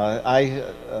I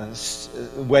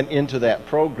went into that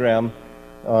program,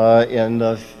 and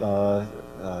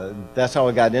that's how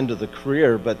I got into the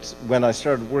career. But when I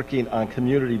started working on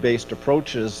community-based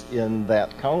approaches in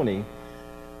that county,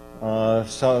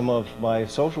 some of my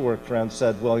social work friends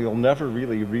said, well, you'll never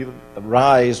really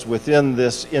rise within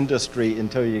this industry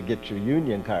until you get your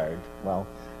union card. Well,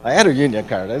 I had a union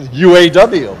card. I was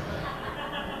UAW.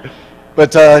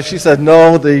 But she said,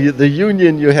 no, the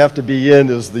union you have to be in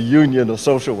is the Union of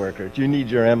Social Workers. You need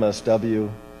your MSW.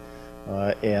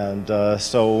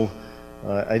 So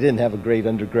I didn't have a great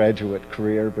undergraduate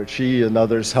career, but she and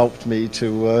others helped me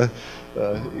to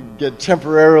get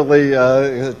temporarily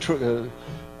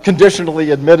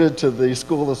conditionally admitted to the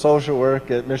School of Social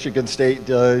Work at Michigan State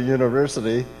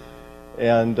University.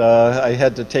 And I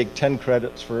had to take 10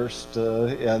 credits first,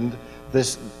 and the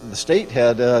state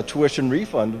had a tuition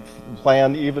refund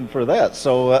plan even for that.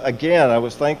 So again, I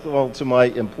was thankful to my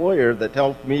employer that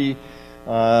helped me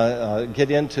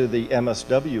get into the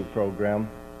MSW program.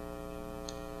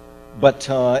 But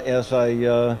as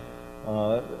I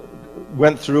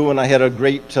went through and I had a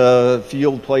great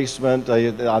field placement,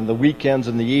 on the weekends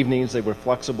and the evenings they were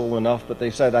flexible enough, but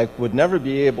they said I would never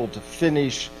be able to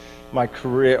finish my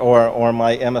career or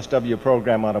my MSW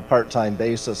program on a part-time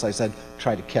basis. I said,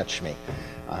 try to catch me.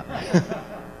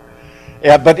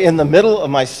 Yeah, but in the middle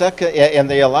of my second, and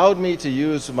they allowed me to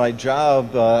use my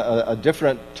job, a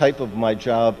different type of my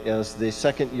job as the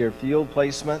second year field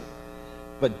placement.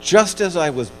 But just as I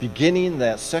was beginning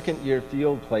that second year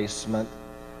field placement,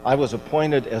 I was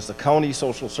appointed as the County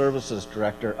Social Services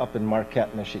Director up in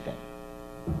Marquette, Michigan.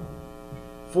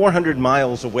 400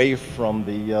 miles away from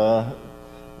the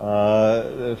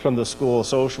School of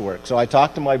Social Work. So I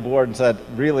talked to my board and said,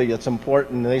 really, it's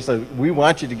important. And they said, we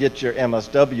want you to get your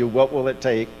MSW. What will it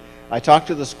take? I talked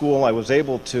to the school. I was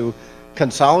able to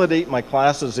consolidate my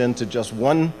classes into just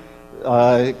one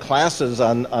classes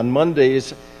on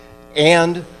Mondays,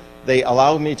 and they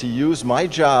allowed me to use my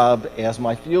job as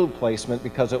my field placement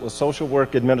because it was social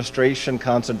work administration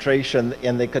concentration,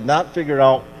 and they could not figure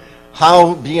out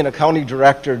how being a county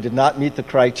director did not meet the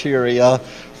criteria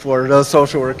for the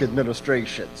social work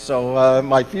administration. So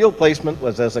my field placement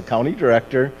was as a county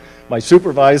director. My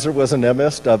supervisor was an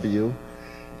MSW,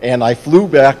 and I flew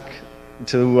back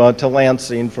to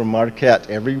Lansing from Marquette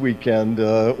every weekend,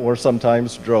 or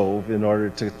sometimes drove in order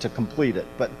to complete it.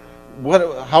 But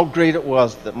how great it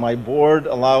was that my board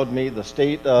allowed me, the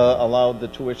state allowed the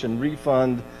tuition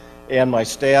refund, and my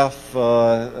staff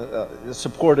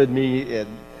supported me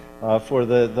for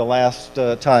the last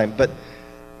time. But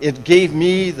it gave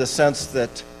me the sense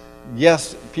that,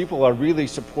 yes, people are really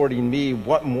supporting me.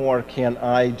 What more can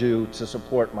I do to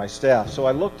support my staff? So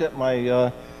I looked at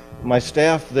my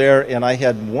staff there, and I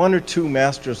had 1 or 2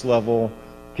 master's level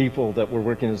people that were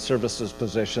working in services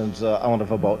positions out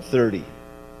of about 30.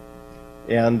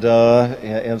 And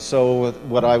so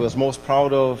what I was most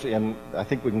proud of, and I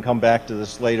think we can come back to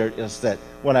this later, is that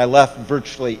when I left,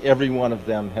 virtually every one of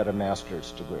them had a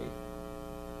master's degree.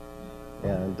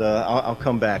 And I'll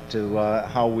come back to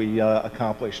how we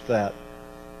accomplished that.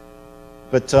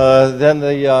 But then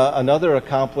another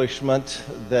accomplishment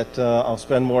that I'll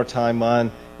spend more time on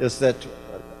is that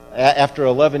after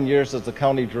 11 years as the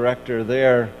county director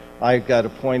there, I got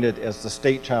appointed as the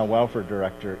state child welfare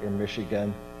director in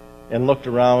Michigan, and looked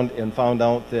around and found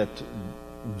out that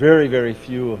very, very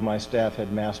few of my staff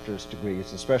had master's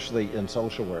degrees, especially in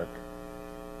social work.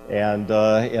 And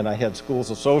I had schools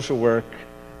of social work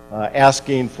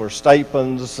asking for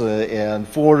stipends and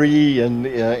 4E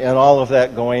and all of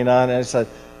that going on. And I said,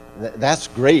 that's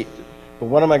great, but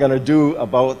what am I going to do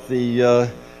about the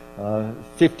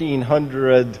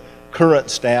 1,500 current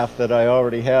staff that I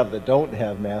already have that don't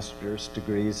have master's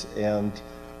degrees? And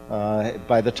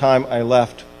by the time I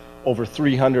left, over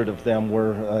 300 of them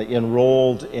were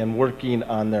enrolled and working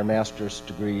on their master's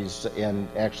degrees, and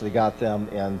actually got them,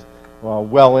 and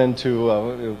well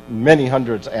into many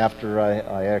hundreds after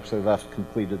I actually left,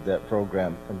 completed that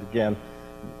program. And again,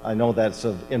 I know that's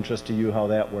of interest to you how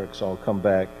that works, so I'll come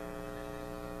back.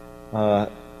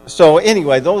 So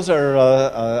anyway, those are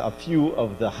a few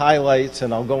of the highlights,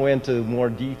 and I'll go into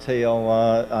more detail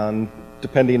on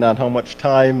depending on how much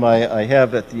time I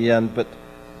have at the end. But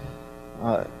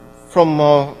from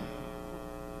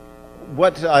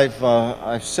what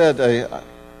I've said,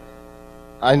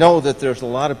 I know that there's a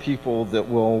lot of people that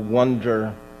will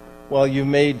wonder, well, you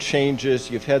made changes,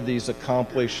 you've had these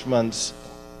accomplishments,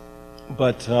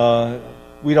 but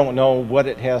we don't know what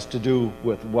it has to do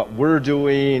with what we're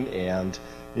doing. And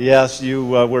yes, you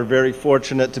were very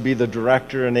fortunate to be the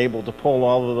director and able to pull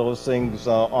all of those things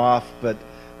off, but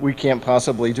we can't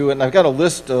possibly do it. And I've got a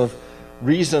list of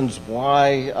reasons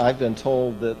why I've been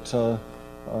told that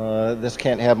this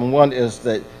can't happen. One is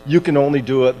that you can only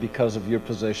do it because of your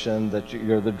position, that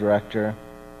you're the director.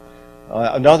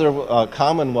 Another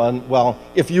common one, well,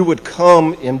 if you would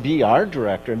come and be our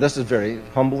director, and this is very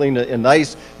humbling and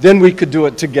nice, then we could do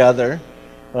it together.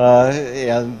 So,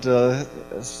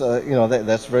 you know,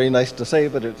 that's very nice to say,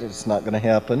 but it's not going to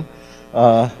happen.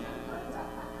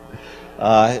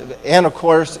 And of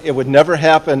course, it would never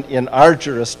happen in our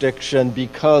jurisdiction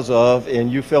because of,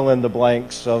 and you fill in the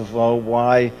blanks of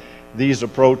why these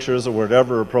approaches or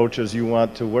whatever approaches you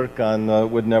want to work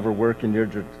on would never work in your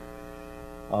jurisdiction.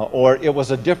 Or it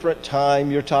was a different time.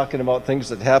 You're talking about things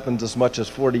that happened as much as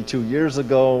 42 years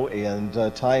ago, and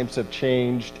times have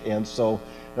changed, and so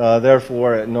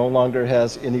therefore it no longer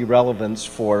has any relevance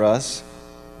for us.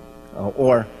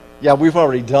 Or Yeah, we've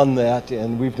already done that,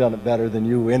 and we've done it better than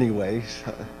you anyway.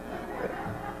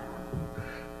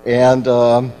 And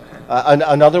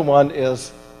another one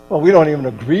is, well, we don't even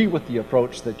agree with the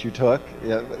approach that you took.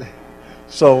 Yeah,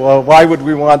 so why would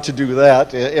we want to do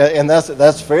that? And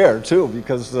that's fair too,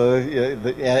 because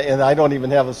and I don't even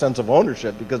have a sense of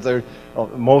ownership, because I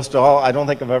don't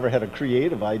think I've ever had a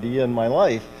creative idea in my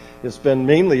life. It's been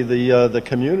mainly the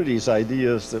community's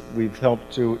ideas that we've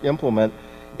helped to implement.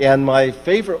 And my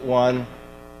favorite one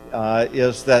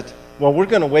is that, well, we're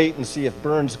going to wait and see if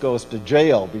Berns goes to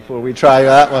jail before we try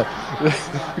that one,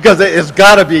 because it's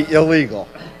got to be illegal.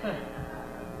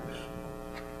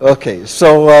 Okay,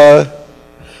 so,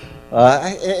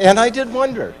 and I did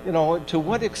wonder, to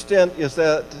what extent is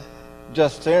that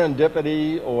just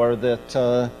serendipity, or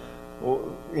that,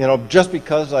 just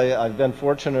because I've been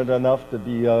fortunate enough to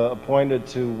be appointed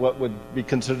to what would be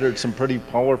considered some pretty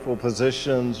powerful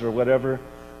positions or whatever,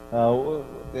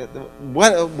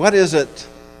 what is it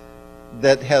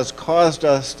that has caused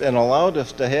us and allowed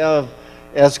us to have,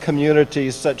 as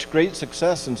communities, such great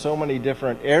success in so many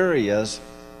different areas?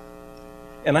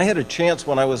 And I had a chance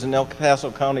when I was in El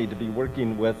Paso County to be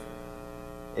working with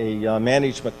a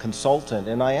management consultant,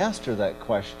 and I asked her that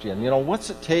question, what's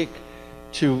it take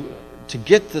to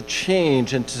get the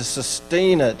change and to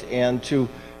sustain it and to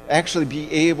actually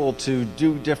be able to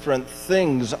do different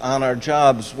things on our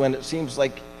jobs when it seems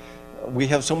like we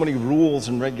have so many rules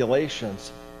and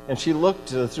regulations? And she looked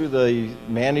through the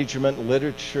management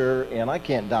literature, and I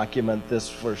can't document this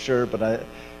for sure, but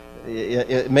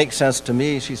it makes sense to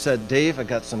me. She said, "Dave, I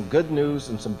got some good news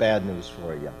and some bad news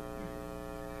for you.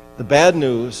 The bad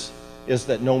news is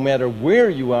that no matter where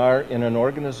you are in an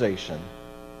organization,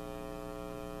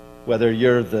 whether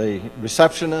you're the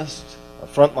receptionist, a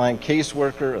frontline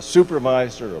caseworker, a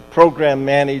supervisor, a program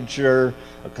manager,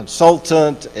 a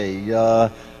consultant, a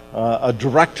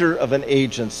director of an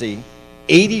agency,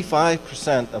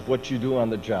 85% of what you do on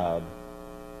the job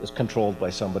is controlled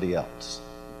by somebody else."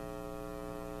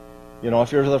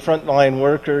 If you're the frontline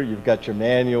worker, you've got your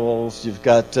manuals, you've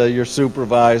got your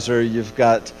supervisor, you've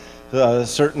got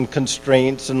certain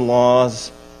constraints and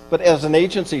laws. But as an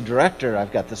agency director,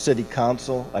 I've got the city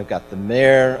council, I've got the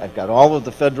mayor, I've got all of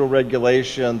the federal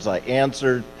regulations. I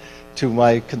answer to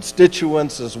my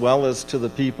constituents as well as to the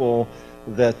people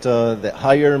that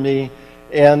hire me.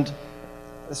 And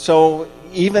so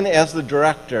even as the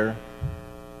director,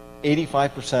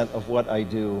 85% of what I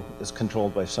do is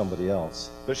controlled by somebody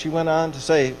else. But she went on to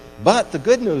say, but the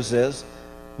good news is,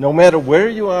 no matter where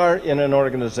you are in an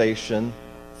organization,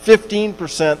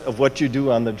 15% of what you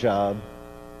do on the job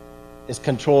is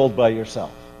controlled by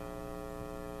yourself.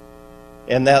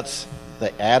 And that's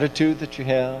the attitude that you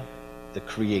have, the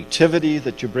creativity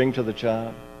that you bring to the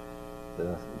job,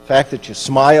 the fact that you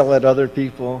smile at other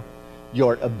people,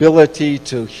 your ability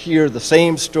to hear the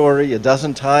same story a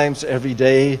dozen times every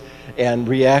day and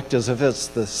react as if it's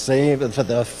the same, for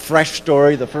the fresh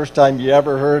story the first time you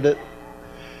ever heard it.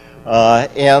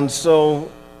 And so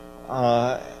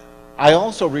I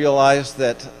also realized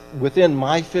that within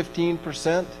my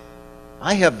 15%,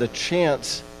 I have the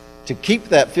chance to keep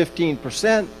that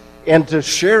 15% and to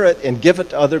share it and give it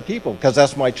to other people, because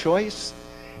that's my choice.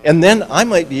 And then I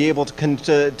might be able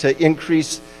to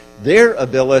increase their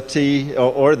ability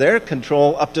or their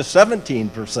control up to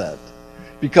 17%,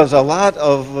 because a lot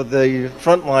of the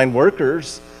frontline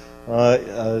workers,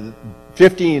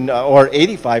 15 or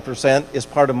 85% is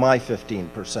part of my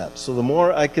 15%. So the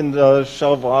more I can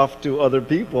shove off to other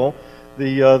people,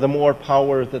 the more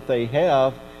power that they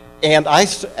have. And I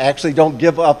actually don't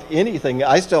give up anything.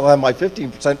 I still have my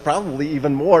 15%, probably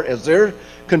even more. As their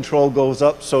control goes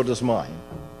up, so does mine.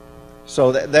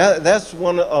 So that's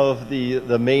one of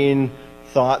the main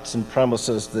thoughts and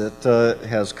premises that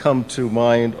has come to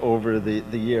mind over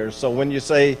the years. So when you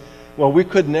say, well, we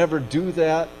could never do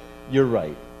that, you're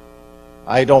right.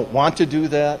 I don't want to do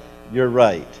that, you're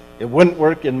right. It wouldn't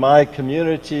work in my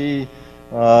community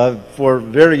for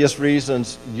various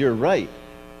reasons, you're right.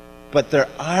 But there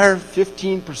are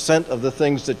 15% of the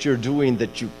things that you're doing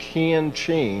that you can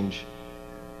change.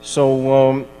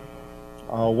 So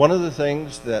one of the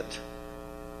things that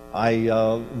I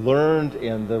learned,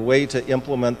 and the way to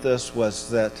implement this, was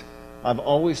that I've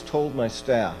always told my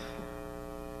staff,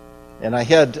 and I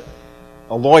had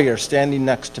a lawyer standing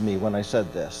next to me when I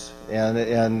said this, and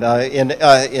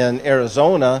in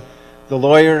Arizona, the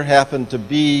lawyer happened to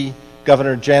be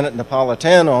Governor Janet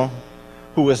Napolitano,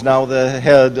 who is now the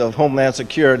head of Homeland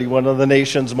Security, one of the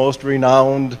nation's most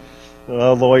renowned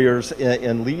lawyers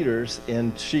and leaders,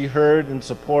 and she heard and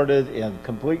supported and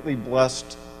completely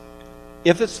blessed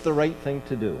if it's the right thing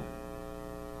to do.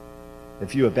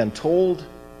 If you have been told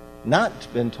not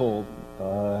been told,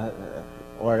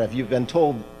 or if you've been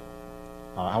told,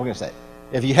 how am I going to say it?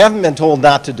 If you haven't been told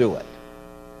not to do it.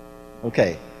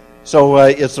 Okay, so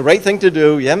it's the right thing to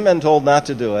do, you haven't been told not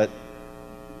to do it,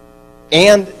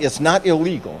 and it's not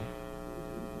illegal,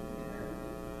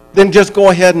 then just go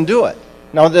ahead and do it.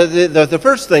 Now, the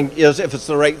first thing is if it's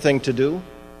the right thing to do,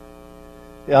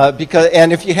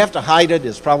 and if you have to hide it,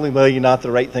 it's probably not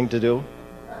the right thing to do.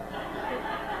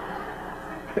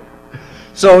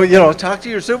 So, talk to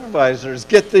your supervisors,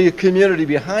 get the community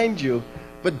behind you,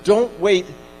 but don't wait.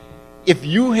 If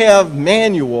you have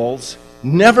manuals,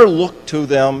 never look to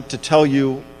them to tell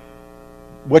you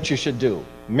what you should do.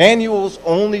 Manuals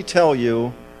only tell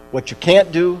you what you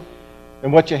can't do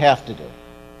and what you have to do.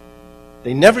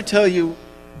 They never tell you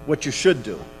what you should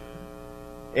do.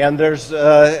 And there's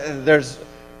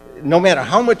no matter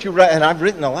how much you write, and I've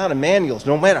written a lot of manuals,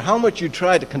 no matter how much you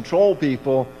try to control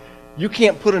people, you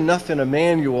can't put enough in a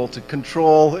manual to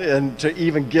control and to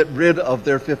even get rid of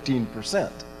their 15%.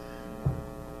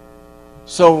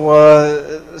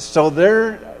 So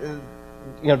there,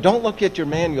 don't look at your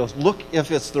manuals. Look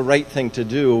if it's the right thing to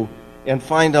do and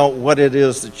find out what it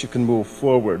is that you can move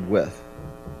forward with.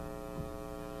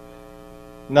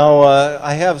 Now,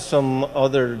 I have some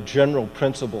other general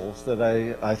principles that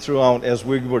I threw out as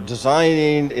we were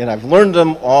designing, and I've learned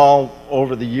them all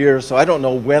over the years, so I don't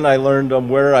know when I learned them,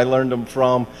 where I learned them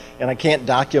from, and I can't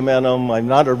document them. I'm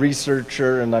not a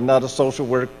researcher, and I'm not a social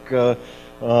work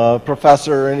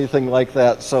professor or anything like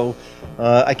that, so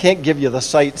I can't give you the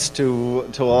sites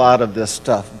to a lot of this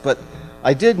stuff. But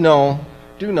I do know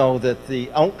that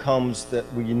the outcomes that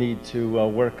we need to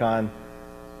work on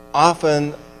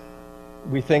often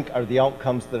we think are the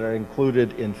outcomes that are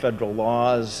included in federal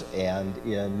laws and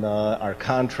in our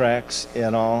contracts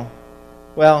and all.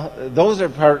 Well, those are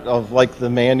part of like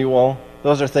the manual.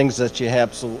 Those are things that you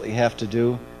absolutely have to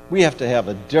do. We have to have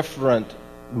a different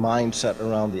mindset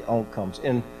around the outcomes.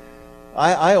 And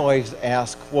I always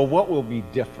ask, well, what will be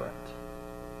different?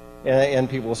 And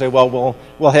people will say, well,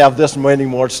 we'll have this many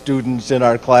more students in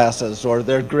our classes, or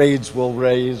their grades will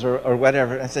raise, or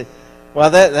whatever. And I say, well,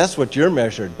 that's what you're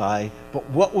measured by, but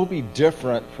what will be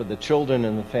different for the children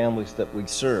and the families that we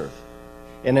serve?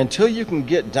 And until you can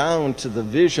get down to the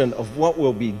vision of what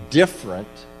will be different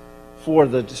for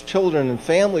the children and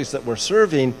families that we're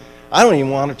serving, I don't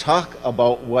even want to talk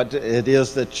about what it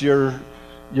is that you're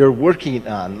working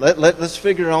on. Let's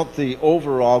figure out the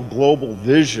overall global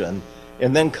vision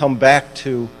and then come back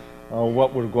to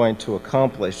what we're going to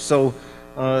accomplish. So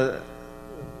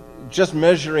just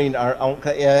measuring our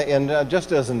outcome, and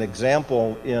just as an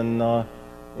example, in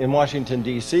Washington,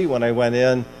 D.C., when I went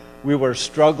in, we were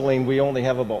struggling. We only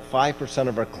have about 5%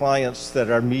 of our clients that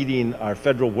are meeting our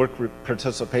federal work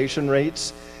participation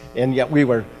rates, and yet we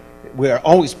are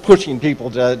always pushing people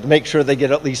to make sure they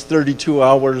get at least 32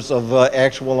 hours of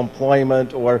actual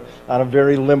employment, or on a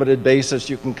very limited basis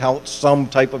you can count some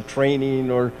type of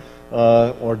training or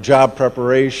job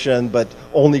preparation, but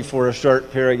only for a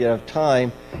short period of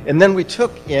time. And then we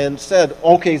took and said,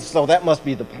 okay, so that must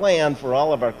be the plan for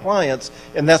all of our clients,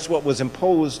 and that's what was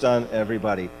imposed on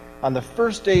everybody. On the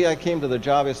first day I came to the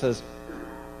job, it says,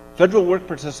 federal work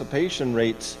participation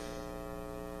rates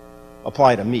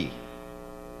apply to me.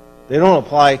 They don't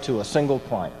apply to a single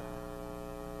client.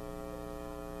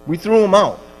 We threw them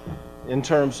out in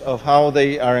terms of how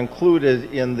they are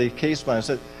included in the case plan. I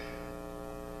said,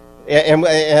 and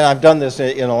I've done this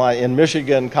in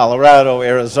Michigan, Colorado,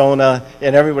 Arizona,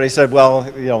 and everybody said, well,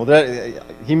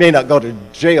 he may not go to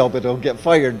jail, but he'll get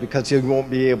fired because he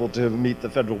won't be able to meet the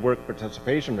federal work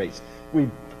participation rates. We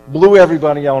blew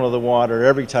everybody out of the water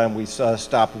every time we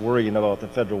stopped worrying about the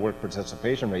federal work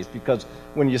participation rates, because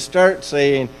when you start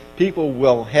saying people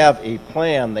will have a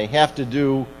plan, they have to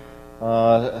do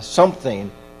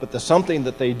something, but the something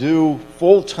that they do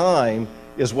full time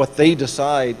is what they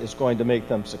decide is going to make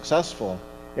them successful.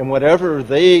 And whatever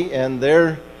they and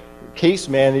their case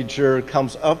manager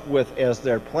comes up with as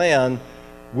their plan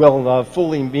will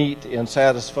fully meet and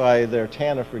satisfy their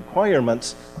TANF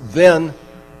requirements, then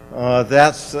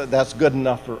that's good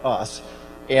enough for us.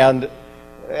 And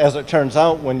as it turns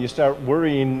out, when you start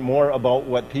worrying more about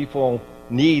what people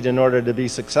need in order to be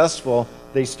successful,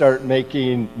 they start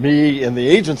making me and the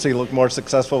agency look more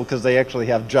successful because they actually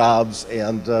have jobs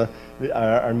and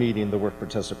are meeting the work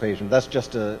participation. That's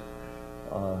just an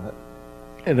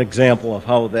example of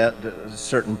how that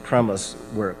certain premise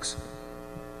works.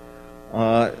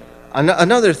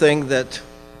 Another thing that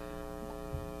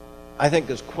I think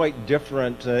is quite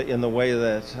different in the way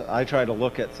that I try to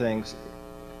look at things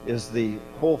is the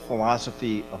whole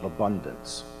philosophy of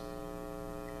abundance.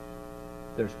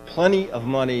 There's plenty of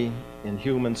money in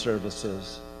human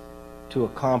services to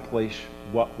accomplish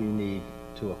what we need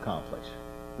to accomplish.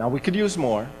 Now, we could use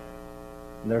more,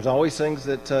 and there's always things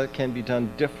that can be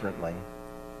done differently.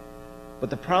 But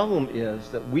the problem is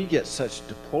that we get such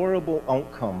deplorable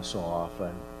outcomes so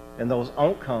often, and those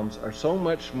outcomes are so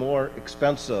much more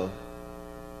expensive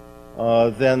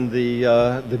than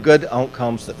the good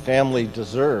outcomes that families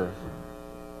deserve,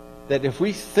 that if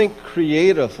we think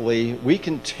creatively, we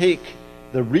can take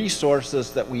the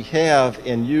resources that we have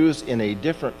and use in a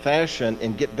different fashion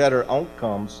and get better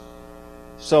outcomes.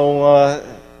 So,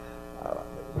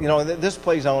 this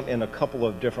plays out in a couple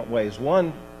of different ways.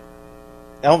 One,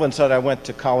 Alvin said I went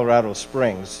to Colorado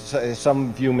Springs. Some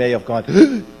of you may have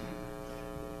gone,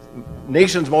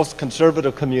 nation's most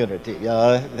conservative community.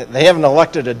 They haven't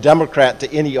elected a Democrat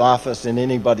to any office in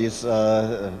anybody's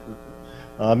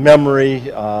memory.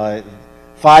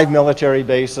 5 military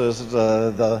bases,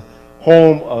 the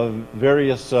home of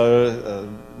various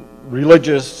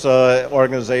religious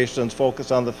organizations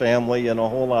focused on the family, and a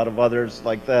whole lot of others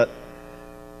like that.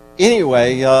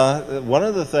 Anyway, one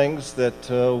of the things that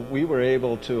we were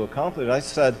able to accomplish, I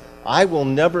said, I will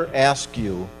never ask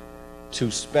you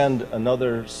to spend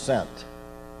another cent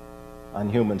on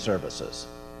human services.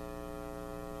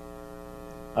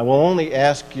 I will only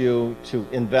ask you to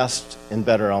invest in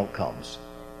better outcomes.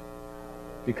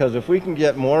 Because if we can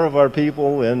get more of our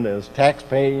people in as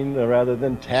tax-paying rather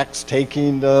than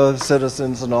tax-taking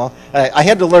citizens and all, I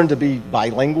had to learn to be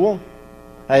bilingual.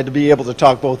 I had to be able to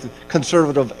talk both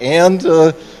conservative and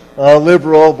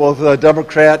liberal, both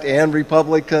Democrat and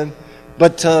Republican.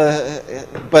 But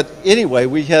anyway,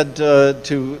 we had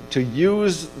to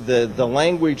use the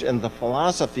language and the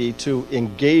philosophy to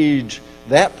engage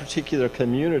that particular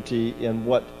community in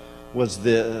what was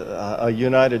a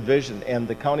united vision. And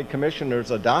the county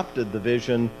commissioners adopted the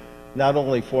vision not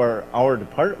only for our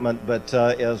department, but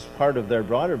as part of their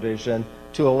broader vision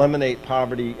to eliminate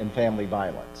poverty and family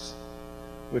violence,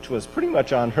 which was pretty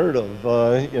much unheard of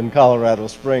in Colorado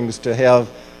Springs, to have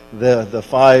the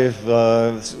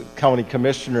 5 county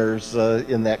commissioners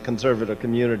in that conservative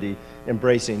community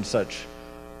embracing such,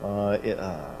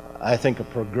 I think, a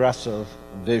progressive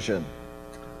vision.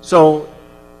 So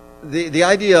the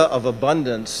idea of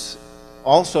abundance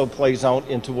also plays out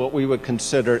into what we would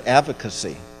consider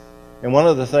advocacy. And one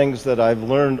of the things that I've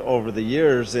learned over the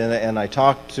years, and I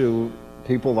talk to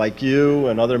people like you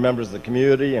and other members of the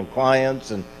community and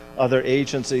clients and other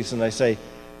agencies, and I say,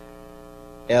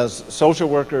 as social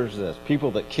workers, as people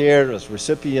that care, as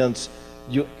recipients,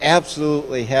 you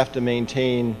absolutely have to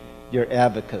maintain your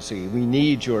advocacy. We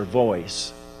need your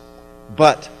voice.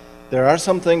 But there are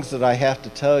some things that I have to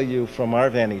tell you from our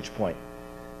vantage point.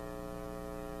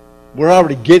 We're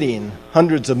already getting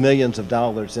hundreds of millions of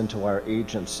dollars into our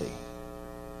agency.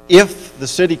 If the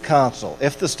city council,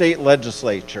 if the state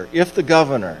legislature, if the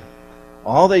governor,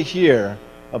 all they hear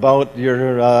about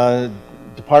your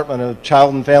Department of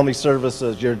Child and Family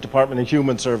Services, your Department of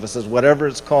Human Services, whatever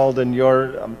it's called in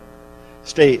your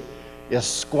state, is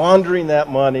squandering that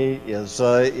money, is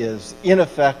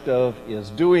ineffective, is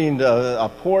doing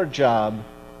a poor job,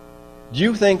 do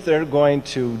you think they're going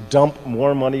to dump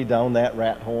more money down that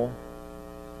rat hole?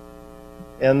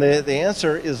 And the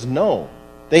answer is no.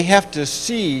 They have to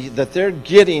see that they're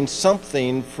getting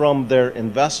something from their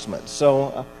investment.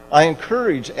 So I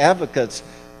encourage advocates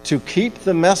to keep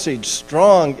the message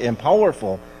strong and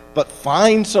powerful, but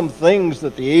find some things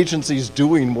that the agency's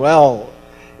doing well,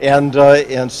 and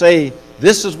say,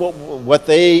 this is what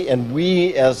they and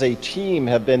we as a team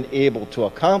have been able to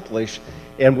accomplish,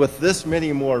 and with this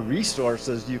many more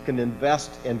resources, you can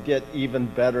invest and get even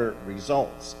better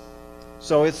results.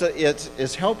 So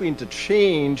it's helping to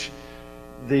change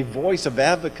the voice of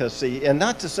advocacy, and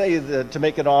not to say that to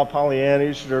make it all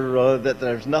Pollyannish or that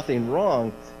there's nothing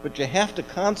wrong, but you have to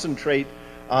concentrate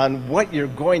on what you're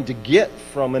going to get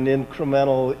from an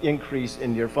incremental increase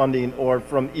in your funding, or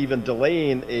from even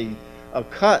delaying a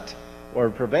cut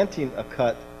or preventing a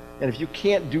cut. And if you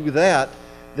can't do that,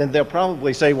 then they'll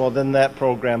probably say, well, then that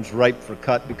program's ripe for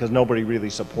cut because nobody really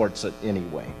supports it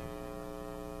anyway.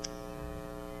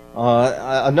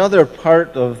 Another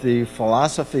part of the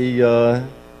philosophy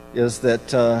is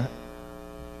that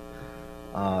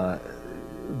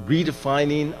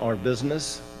redefining our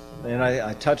business, and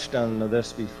I touched on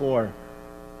this before.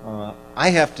 I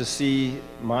have to see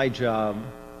my job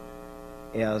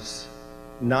as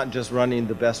not just running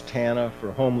the best TANA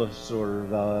for homeless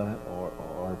or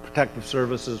protective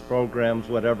services programs,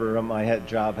 whatever my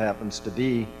job happens to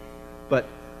be, but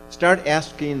start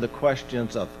asking the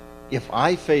questions of, if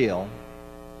I fail,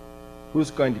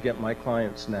 who's going to get my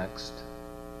clients next?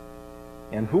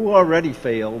 and who already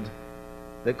failed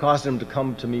that caused them to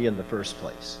come to me in the first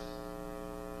place.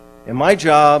 And my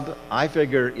job, I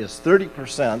figure, is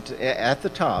 30% at the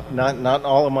top, not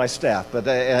all of my staff, but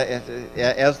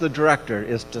as the director,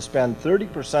 is to spend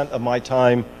 30% of my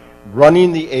time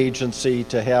running the agency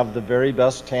to have the very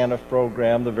best TANF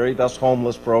program, the very best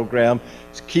homeless program,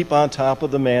 to keep on top of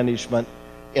the management,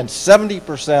 and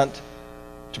 70%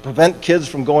 to prevent kids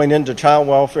from going into child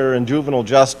welfare and juvenile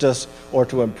justice, or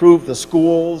to improve the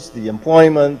schools, the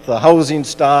employment, the housing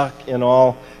stock, and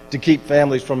all, to keep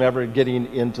families from ever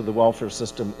getting into the welfare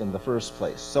system in the first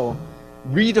place. So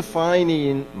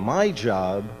redefining my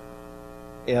job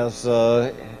as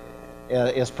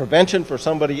prevention for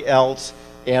somebody else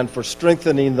and for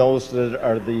strengthening those that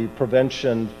are the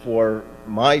prevention for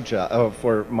my job,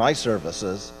 for my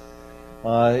services,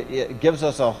 it gives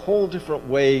us a whole different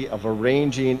way of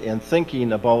arranging and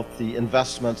thinking about the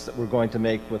investments that we're going to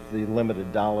make with the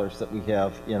limited dollars that we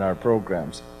have in our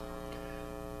programs.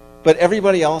 But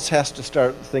everybody else has to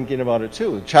start thinking about it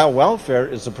too. Child welfare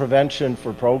is a prevention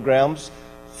for programs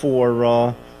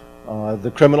for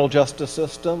the criminal justice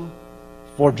system,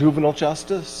 for juvenile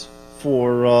justice,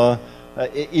 for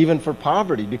even for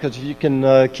poverty, because if you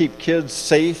can keep kids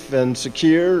safe and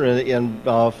secure and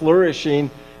flourishing,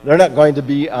 they're not going to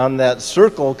be on that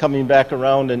circle coming back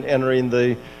around and entering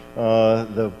the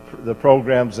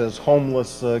programs as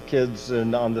homeless kids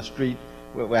and on the street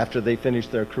after they finish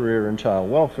their career in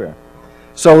child welfare.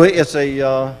 So it's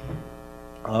a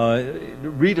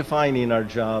redefining our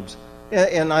jobs.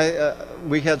 And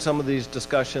we had some of these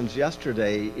discussions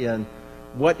yesterday in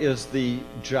what is the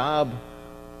job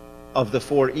of the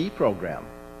 4E program.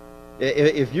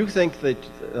 If you think that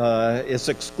it's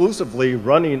exclusively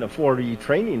running a 4E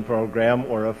training program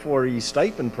or a 4E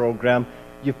stipend program,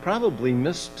 you've probably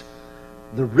missed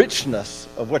the richness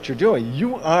of what you're doing.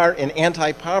 You are an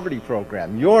anti-poverty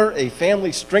program. You're a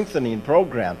family strengthening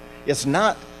program. It's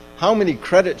not how many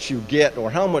credits you get or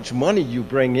how much money you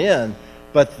bring in,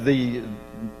 but the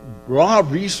raw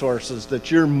resources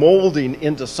that you're molding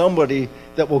into somebody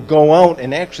that will go out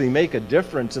and actually make a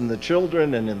difference in the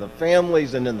children and in the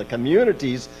families and in the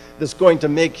communities, that's going to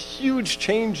make huge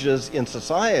changes in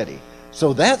society.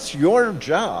 So that's your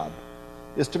job,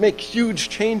 is to make huge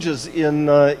changes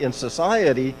in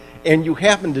society, and you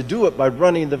happen to do it by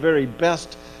running the very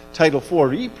best Title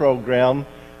IV-E program,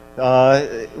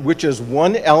 which is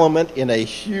one element in a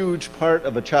huge part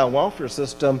of a child welfare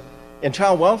system. And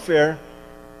child welfare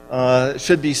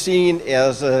should be seen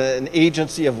as an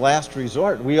agency of last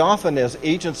resort. We often, as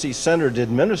agency-centered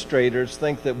administrators,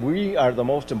 think that we are the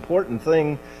most important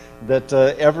thing that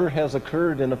ever has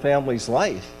occurred in a family's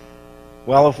life.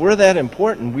 Well, if we're that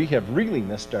important, we have really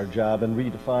missed our job and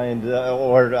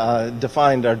redefined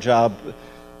defined our job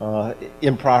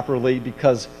improperly,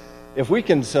 because if we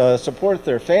can support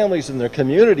their families and their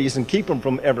communities and keep them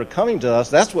from ever coming to us,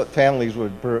 that's what families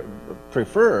would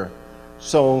prefer.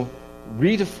 So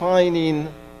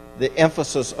redefining the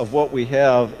emphasis of what we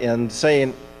have and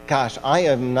saying, gosh, I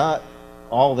am not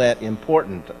all that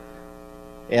important.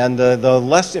 And the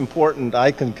less important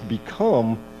I can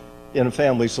become in a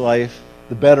family's life,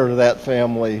 the better that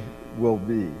family will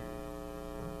be.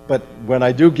 But when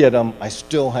I do get them, I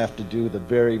still have to do the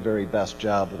very, very best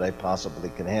job that I possibly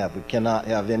can have. We cannot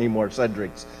have any more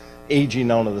Cedrics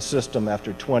aging out of the system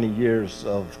after 20 years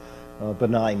of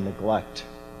benign neglect.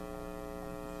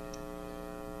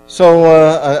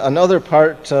 So another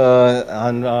part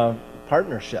on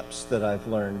partnerships that I've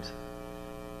learned.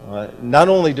 Not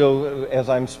only as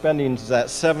I'm spending that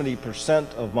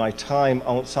 70% of my time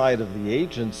outside of the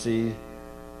agency,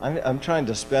 I'm trying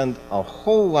to spend a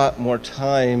whole lot more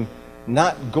time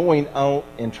not going out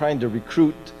and trying to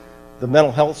recruit the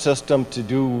mental health system to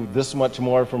do this much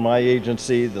more for my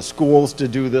agency, the schools to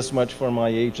do this much for my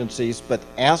agencies, but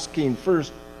asking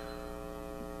first,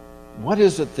 what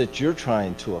is it that you're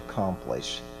trying to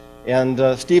accomplish? And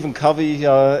Stephen Covey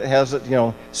has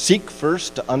it, seek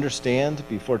first to understand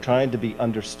before trying to be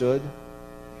understood.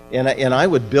 And I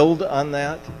would build on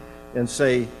that and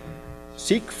say,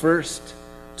 seek first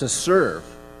to serve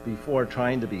before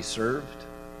trying to be served.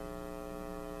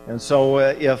 And so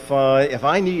if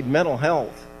I need mental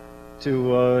health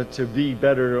to be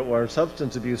better, or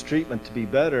substance abuse treatment to be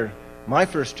better, my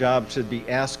first job should be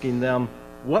asking them,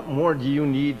 what more do you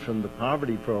need from the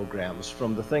poverty programs,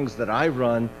 from the things that I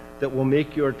run that will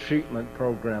make your treatment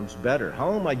programs better?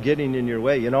 How am I getting in your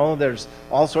way? There's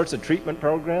all sorts of treatment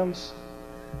programs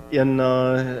in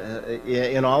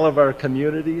all of our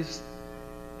communities.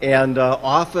 And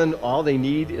often all they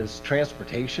need is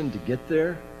transportation to get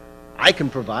there. I can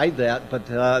provide that, but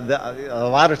a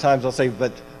lot of times I'll say,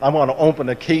 but I want to open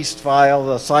a case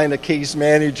file, assign a case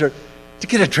manager to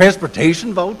get a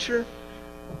transportation voucher.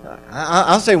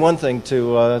 I'll say one thing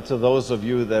to those of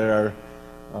you that are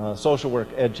social work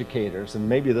educators, and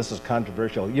maybe this is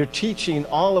controversial. You're teaching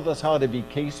all of us how to be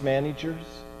case managers.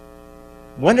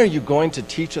 When are you going to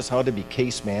teach us how to be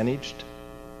case managed?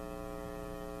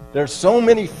 There's so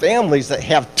many families that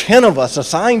have 10 of us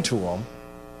assigned to them,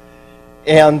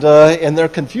 and they're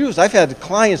confused. I've had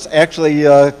clients actually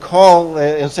call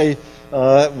and say,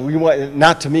 we want,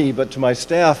 not to me, but to my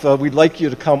staff, we'd like you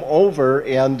to come over,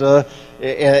 and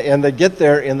they get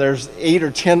there, and there's 8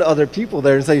 or 10 other people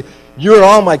there, and say, you're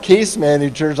all my case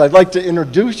managers. I'd like to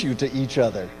introduce you to each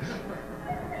other.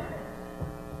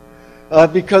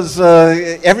 Because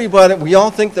everybody, we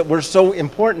all think that we're so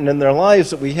important in their lives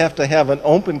that we have to have an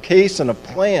open case and a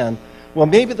plan. Well,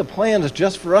 maybe the plan is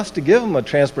just for us to give them a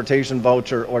transportation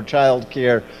voucher or child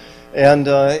care. And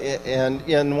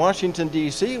in Washington,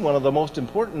 D.C., one of the most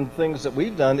important things that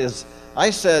we've done is I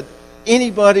said,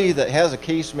 anybody that has a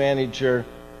case manager,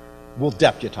 we'll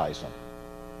deputize them.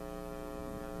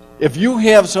 If you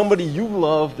have somebody you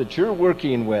love that you're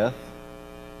working with,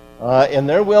 and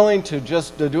they're willing to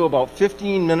just do about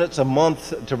 15 minutes a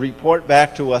month to report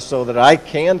back to us so that I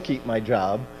can keep my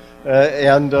job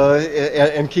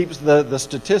and keeps the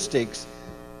statistics,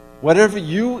 whatever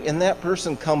you and that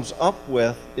person comes up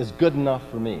with is good enough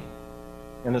for me.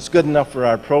 And it's good enough for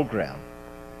our program.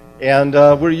 And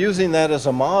we're using that as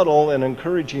a model and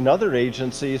encouraging other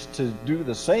agencies to do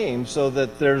the same so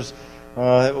that there's,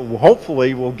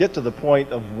 hopefully we'll get to the point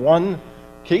of one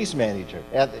case manager.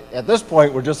 At this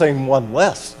point, we're just saying one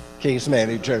less case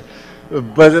manager.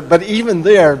 But even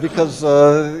there, because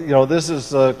this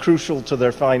is crucial to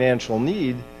their financial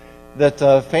need, that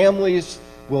families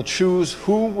will choose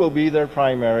who will be their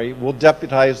primary, we'll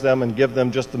deputize them and give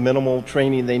them just the minimal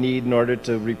training they need in order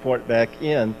to report back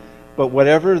in. But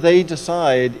whatever they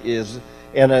decide is,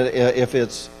 and if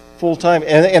it's full-time,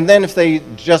 and then if they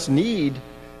just need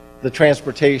the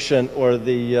transportation or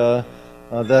the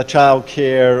child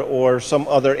care or some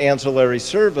other ancillary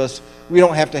service, we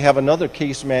don't have to have another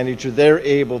case manager. They're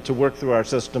able to work through our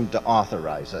system to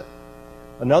authorize it.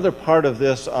 Another part of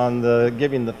this on the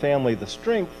giving the family the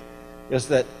strength is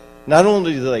that not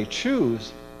only do they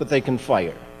choose, but they can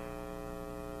fire.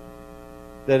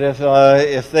 That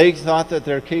if they thought that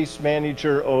their case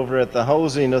manager over at the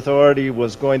housing authority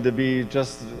was going to be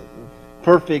just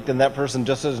perfect and that person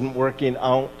just isn't working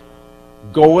out,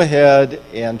 go ahead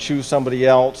and choose somebody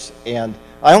else. And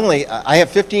I have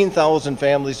 15,000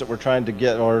 families that we're trying to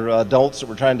get, or adults that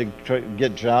we're trying to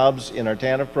get jobs in our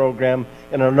TANF program,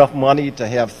 and enough money to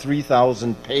have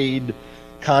 3,000 paid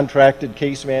contracted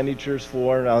case managers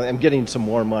for. Now, I'm getting some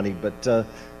more money, but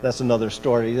that's another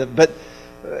story. But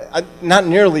not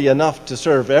nearly enough to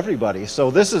serve everybody. So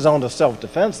this is on the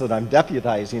self-defense that I'm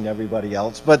deputizing everybody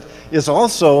else, but it's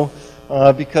also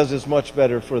because it's much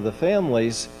better for the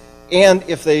families. And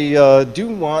if they do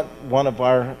want one of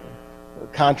our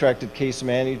contracted case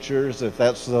managers, if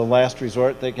that's the last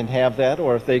resort, they can have that,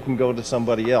 or if they can go to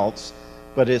somebody else,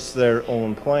 but it's their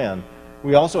own plan.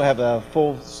 We also have a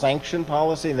full sanction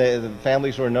policy. The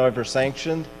families were never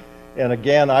sanctioned. And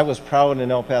again, I was proud in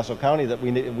El Paso County that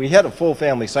we had a full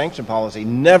family sanction policy,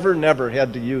 never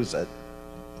had to use it,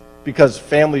 because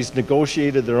families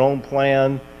negotiated their own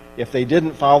plan. If they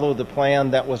didn't follow the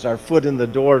plan, that was our foot in the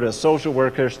door to social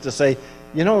workers to say,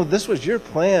 this was your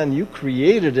plan, you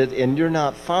created it, and you're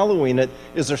not following it.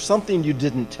 Is there something you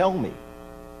didn't tell me?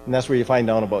 And that's where you find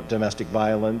out about domestic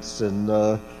violence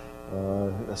and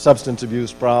substance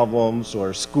abuse problems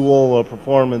or school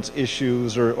performance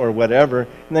issues or whatever.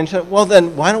 And then you say, well,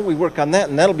 then why don't we work on that?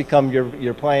 And that'll become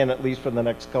your plan, at least for the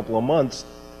next couple of months.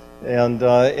 And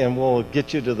we'll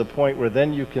get you to the point where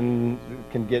then you can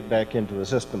get back into the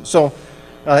system. So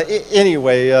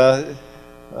anyway, the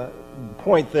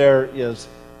point there is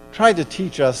try to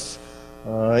teach us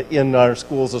in our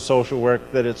schools of social work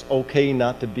that it's okay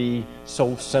not to be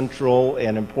so central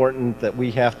and important that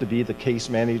we have to be the case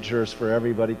managers for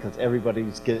everybody, because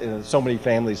everybody's getting, so many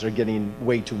families are getting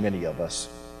way too many of us.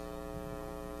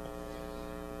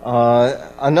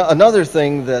 Another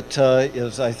thing that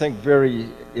is, I think, very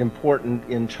important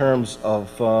in terms of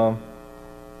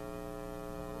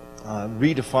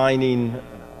redefining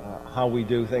how we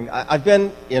do things. I've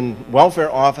been in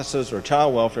welfare offices or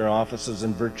child welfare offices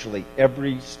in virtually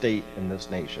every state in this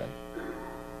nation.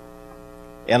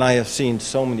 And I have seen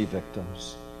so many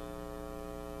victims.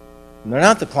 And they're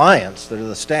not the clients, they're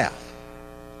the staff.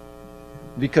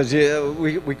 Because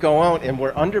we go out and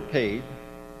we're underpaid,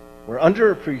 we're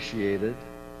underappreciated,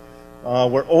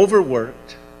 we're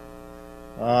overworked.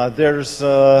 There's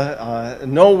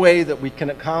no way that we can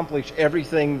accomplish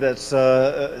everything that's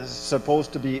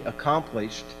supposed to be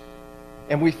accomplished,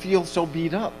 and we feel so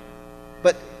beat up.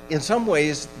 But in some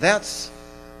ways, that's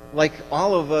like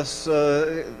all of us,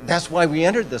 that's why we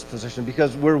entered this position,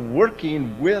 because we're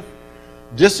working with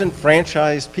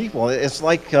disenfranchised people. It's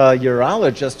like a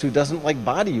urologist who doesn't like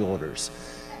body odors.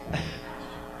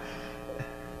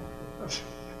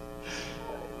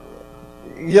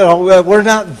 You know, we're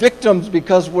not victims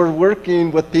because we're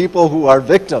working with people who are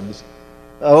victims.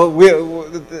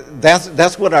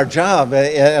 That's what our job.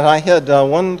 And I had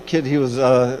one kid, he was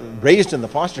raised in the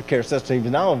foster care system.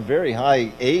 He's now a very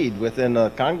high aide within a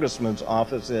congressman's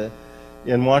office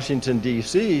in Washington,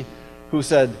 D.C., who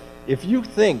said, if you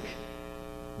think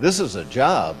this is a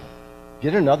job,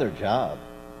 get another job.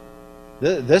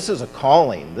 This is a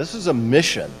calling. This is a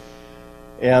mission.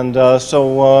 And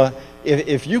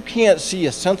if you can't see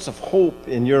a sense of hope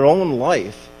in your own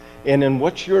life and in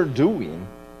what you're doing,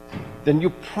 then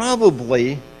you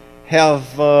probably have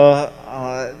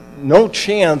no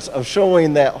chance of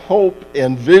showing that hope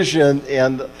and vision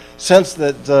and sense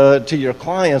that to your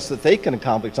clients that they can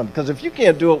accomplish something. Because if you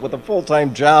can't do it with a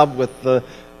full-time job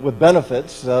with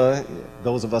benefits,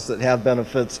 those of us that have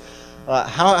benefits,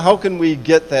 how can we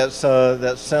get that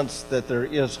sense that there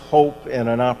is hope and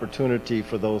an opportunity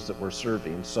for those that we're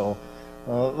serving? So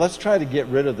let's try to get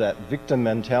rid of that victim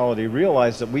mentality.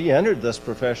 Realize that we entered this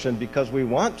profession because we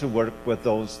want to work with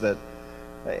those that,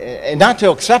 and not to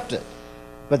accept it,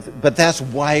 but that's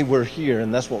why we're here,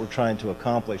 and that's what we're trying to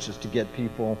accomplish, is to get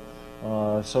people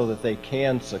so that they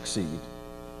can succeed.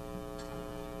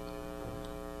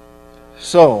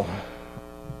 So,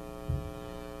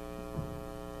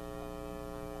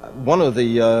 one of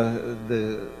the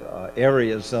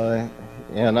areas,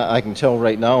 and I can tell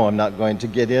right now I'm not going to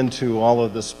get into all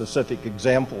of the specific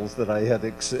examples that I had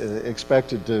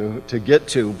expected to get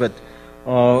to, but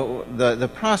the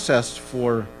process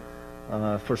for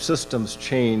systems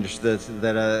change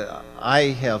that I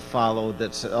have followed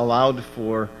that's allowed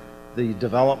for the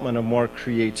development of more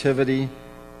creativity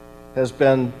has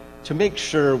been to make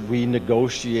sure we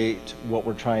negotiate what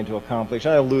we're trying to accomplish.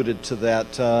 I alluded to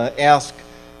that. Ask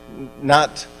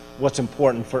not what's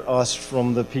important for us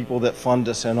from the people that fund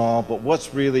us and all, but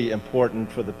what's really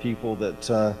important for the people that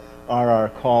are our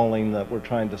calling that we're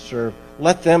trying to serve.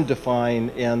 Let them define,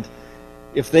 and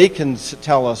if they can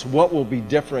tell us what will be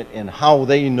different and how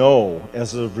they know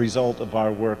as a result of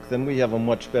our work, then we have a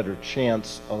much better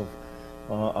chance of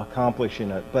accomplishing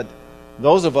it. But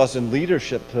those of us in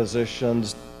leadership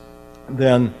positions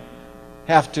then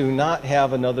have to not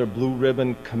have another blue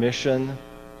ribbon commission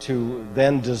to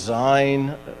then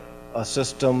design a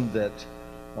system that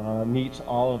meets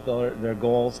all of their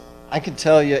goals. I can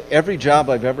tell you, every job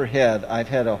I've ever had, I've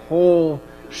had a whole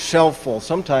shelf full,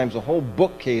 sometimes a whole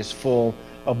bookcase full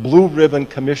of blue ribbon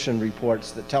commission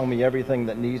reports that tell me everything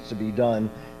that needs to be done.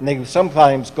 And they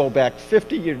sometimes go back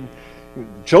 50 years,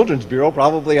 Children's Bureau,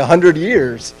 probably 100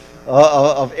 years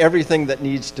of everything that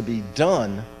needs to be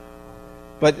done.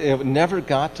 But it never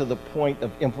got to the point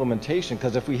of implementation,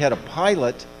 because if we had a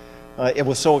pilot, it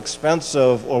was so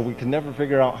expensive, or we could never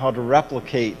figure out how to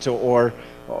replicate or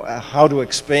how to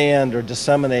expand or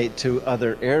disseminate to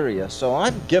other areas. So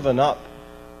I've given up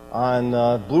on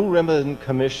blue ribbon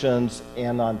commissions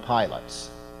and on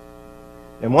pilots.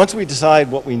 And once we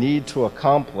decide what we need to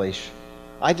accomplish,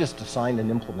 I just assign an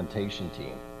implementation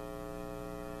team.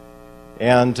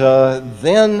 And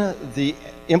then the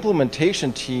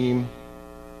implementation team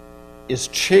is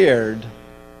chaired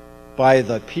by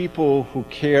the people who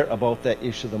care about that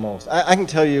issue the most. I can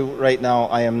tell you right now,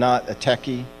 I am not a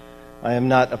techie. I am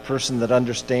not a person that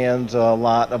understands a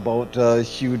lot about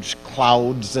huge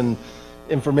clouds and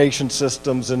information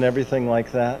systems and everything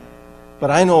like that.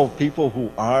 But I know people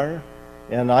who are,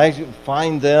 and I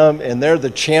find them, and they're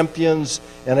the champions,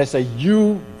 and I say,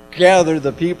 you gather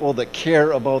the people that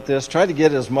care about this, try to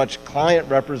get as much client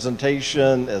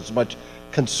representation, as much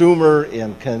consumer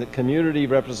and community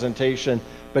representation,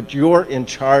 but you're in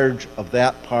charge of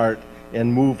that part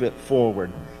and move it forward.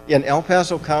 In El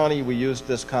Paso County, we used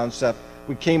this concept.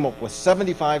 We came up with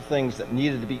 75 things that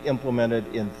needed to be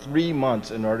implemented in 3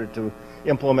 months in order to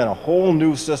implement a whole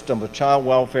new system of child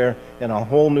welfare and a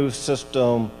whole new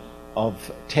system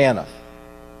of TANF.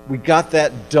 We got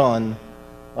that done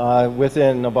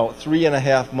within about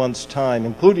 3.5 months' time,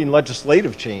 including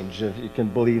legislative change, if you can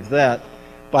believe that,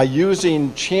 by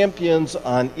using champions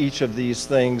on each of these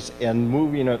things and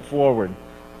moving it forward.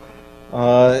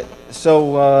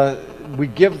 So we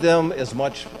give them as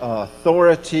much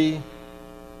authority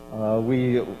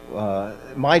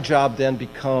my job then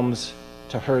becomes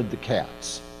to herd the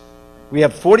cats. We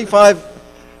have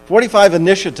 45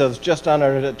 initiatives just on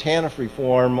our TANF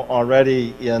reform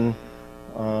already in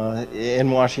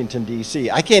Washington, D.C.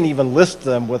 I can't even list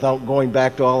them without going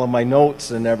back to all of my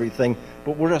notes and everything,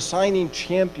 but we're assigning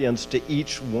champions to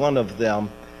each one of them.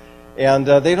 And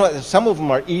some of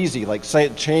them are easy, like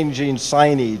changing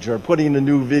signage or putting a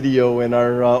new video in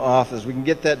our office. We can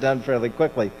get that done fairly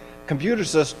quickly. Computer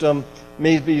system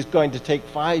maybe is going to take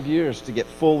 5 years to get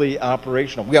fully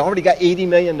operational. We already got $80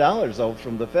 million out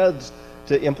from the feds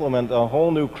to implement a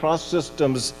whole new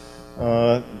cross-systems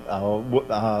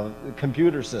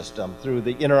computer system through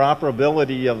the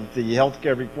interoperability of the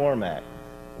Healthcare Reform Act.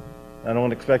 I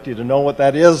don't expect you to know what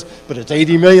that is, but it's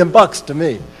 $80 million to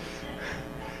me.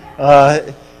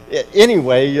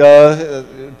 Anyway,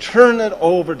 turn it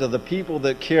over to the people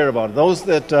that care about it. Those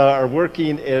that are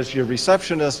working as your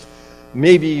receptionist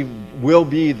maybe will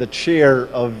be the chair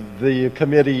of the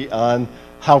committee on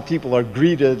how people are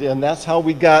greeted, and that's how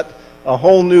we got a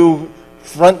whole new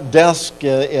front desk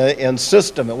and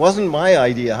system. It wasn't my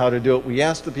idea how to do it. We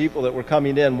asked the people that were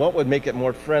coming in what would make it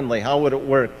more friendly, how would it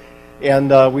work, and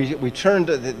we turned,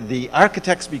 the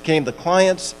architects became the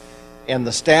clients and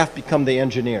the staff become the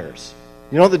engineers.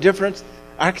 You know the difference?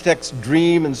 Architects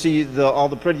dream and see all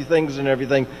the pretty things and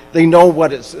everything. They know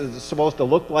what it's supposed to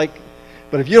look like.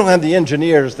 But if you don't have the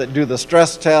engineers that do the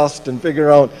stress test and figure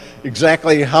out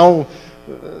exactly how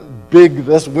big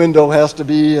this window has to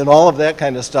be and all of that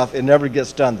kind of stuff, it never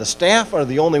gets done. The staff are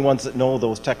the only ones that know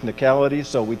those technicalities,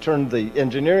 so we turn the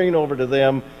engineering over to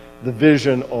them, the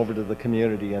vision over to the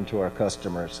community and to our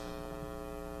customers.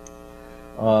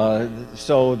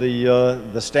 So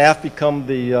the staff become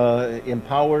the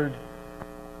empowered.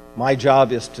 My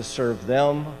job is to serve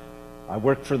them. I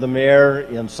work for the mayor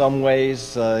in some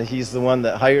ways. He's the one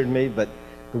that hired me, but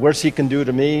the worst he can do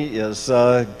to me is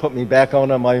put me back on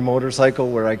my motorcycle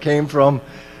where I came from.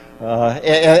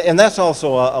 And that's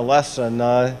also a lesson.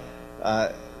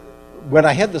 When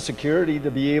I had the security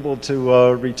to be able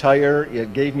to retire,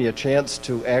 it gave me a chance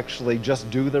to actually just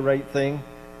do the right thing.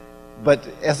 But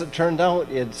as it turned out,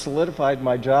 it solidified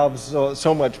my job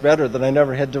so much better that I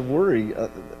never had to worry.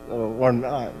 Or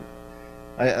not.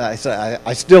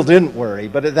 I still didn't worry,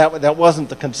 but that wasn't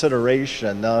the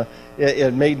consideration.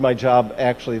 It made my job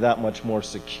actually that much more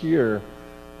secure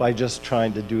by just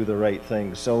trying to do the right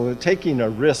thing. So taking a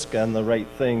risk on the right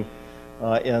thing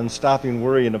and stopping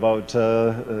worrying about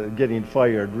getting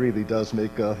fired really does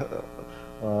make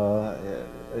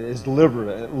is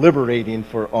liberating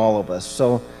for all of us.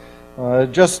 So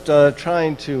just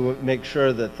trying to make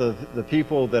sure that the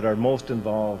people that are most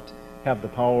involved have the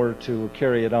power to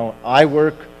carry it out. I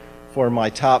work for my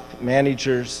top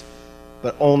managers,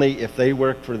 but only if they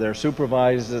work for their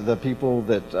supervisors, the people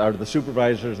that are the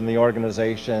supervisors in the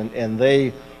organization, and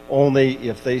they only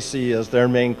if they see as their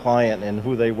main client and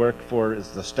who they work for is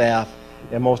the staff,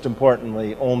 and most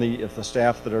importantly, only if the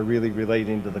staff that are really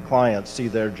relating to the clients see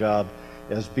their job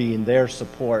as being their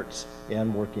supports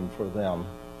and working for them.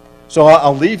 So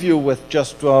I'll leave you with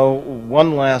just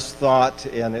one last thought,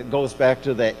 and it goes back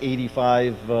to that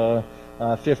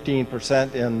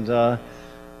 85-15%. And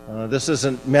this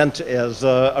isn't meant as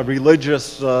a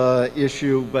religious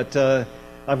issue, but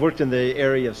I've worked in the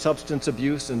area of substance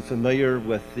abuse and familiar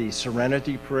with the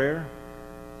serenity prayer.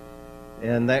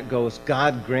 And that goes,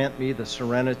 God grant me the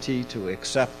serenity to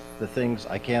accept the things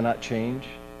I cannot change.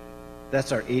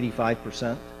 That's our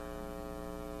 85%.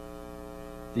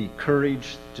 The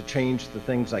courage to change the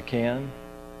things I can,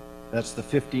 that's the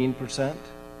 15%.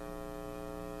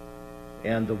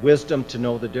 And the wisdom to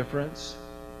know the difference,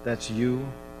 that's you,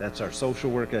 that's our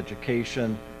social work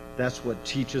education. That's what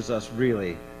teaches us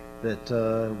really that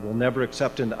we'll never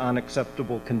accept an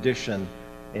unacceptable condition,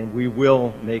 and we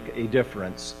will make a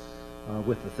difference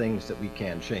with the things that we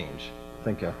can change.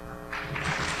 Thank you.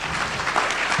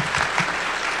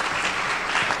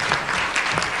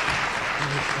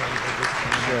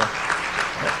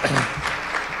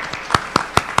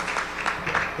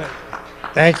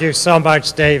 Thank you so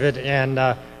much, David. And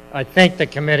I think the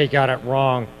committee got it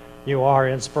wrong. You are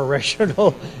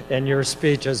inspirational in your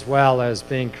speech as well as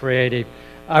being creative.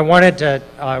 I wanted to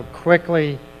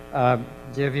quickly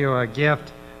give you a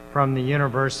gift from the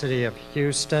University of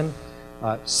Houston,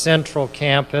 Central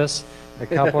Campus, a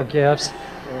couple gifts.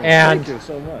 And thank you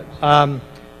so much.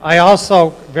 I also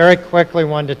very quickly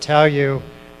wanted to tell you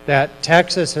that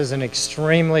Texas is an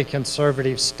extremely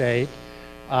conservative state.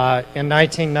 In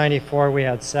 1994, we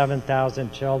had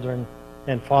 7,000 children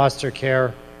in foster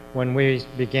care when we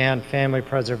began family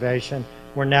preservation.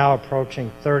 We're now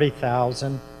approaching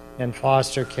 30,000 in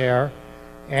foster care.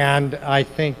 And I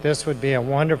think this would be a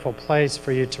wonderful place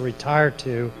for you to retire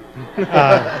to,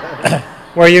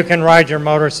 where you can ride your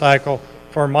motorcycle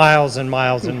for miles and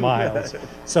miles and miles.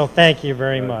 So thank you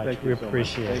very much. Thank you We so much.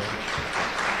 appreciate it.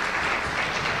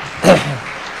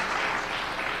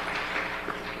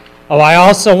 Oh, I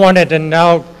also wanted to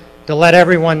note, to let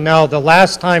everyone know, the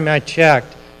last time I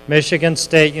checked, Michigan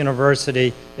State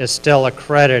University is still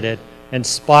accredited in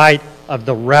spite of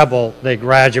the rebel they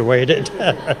graduated.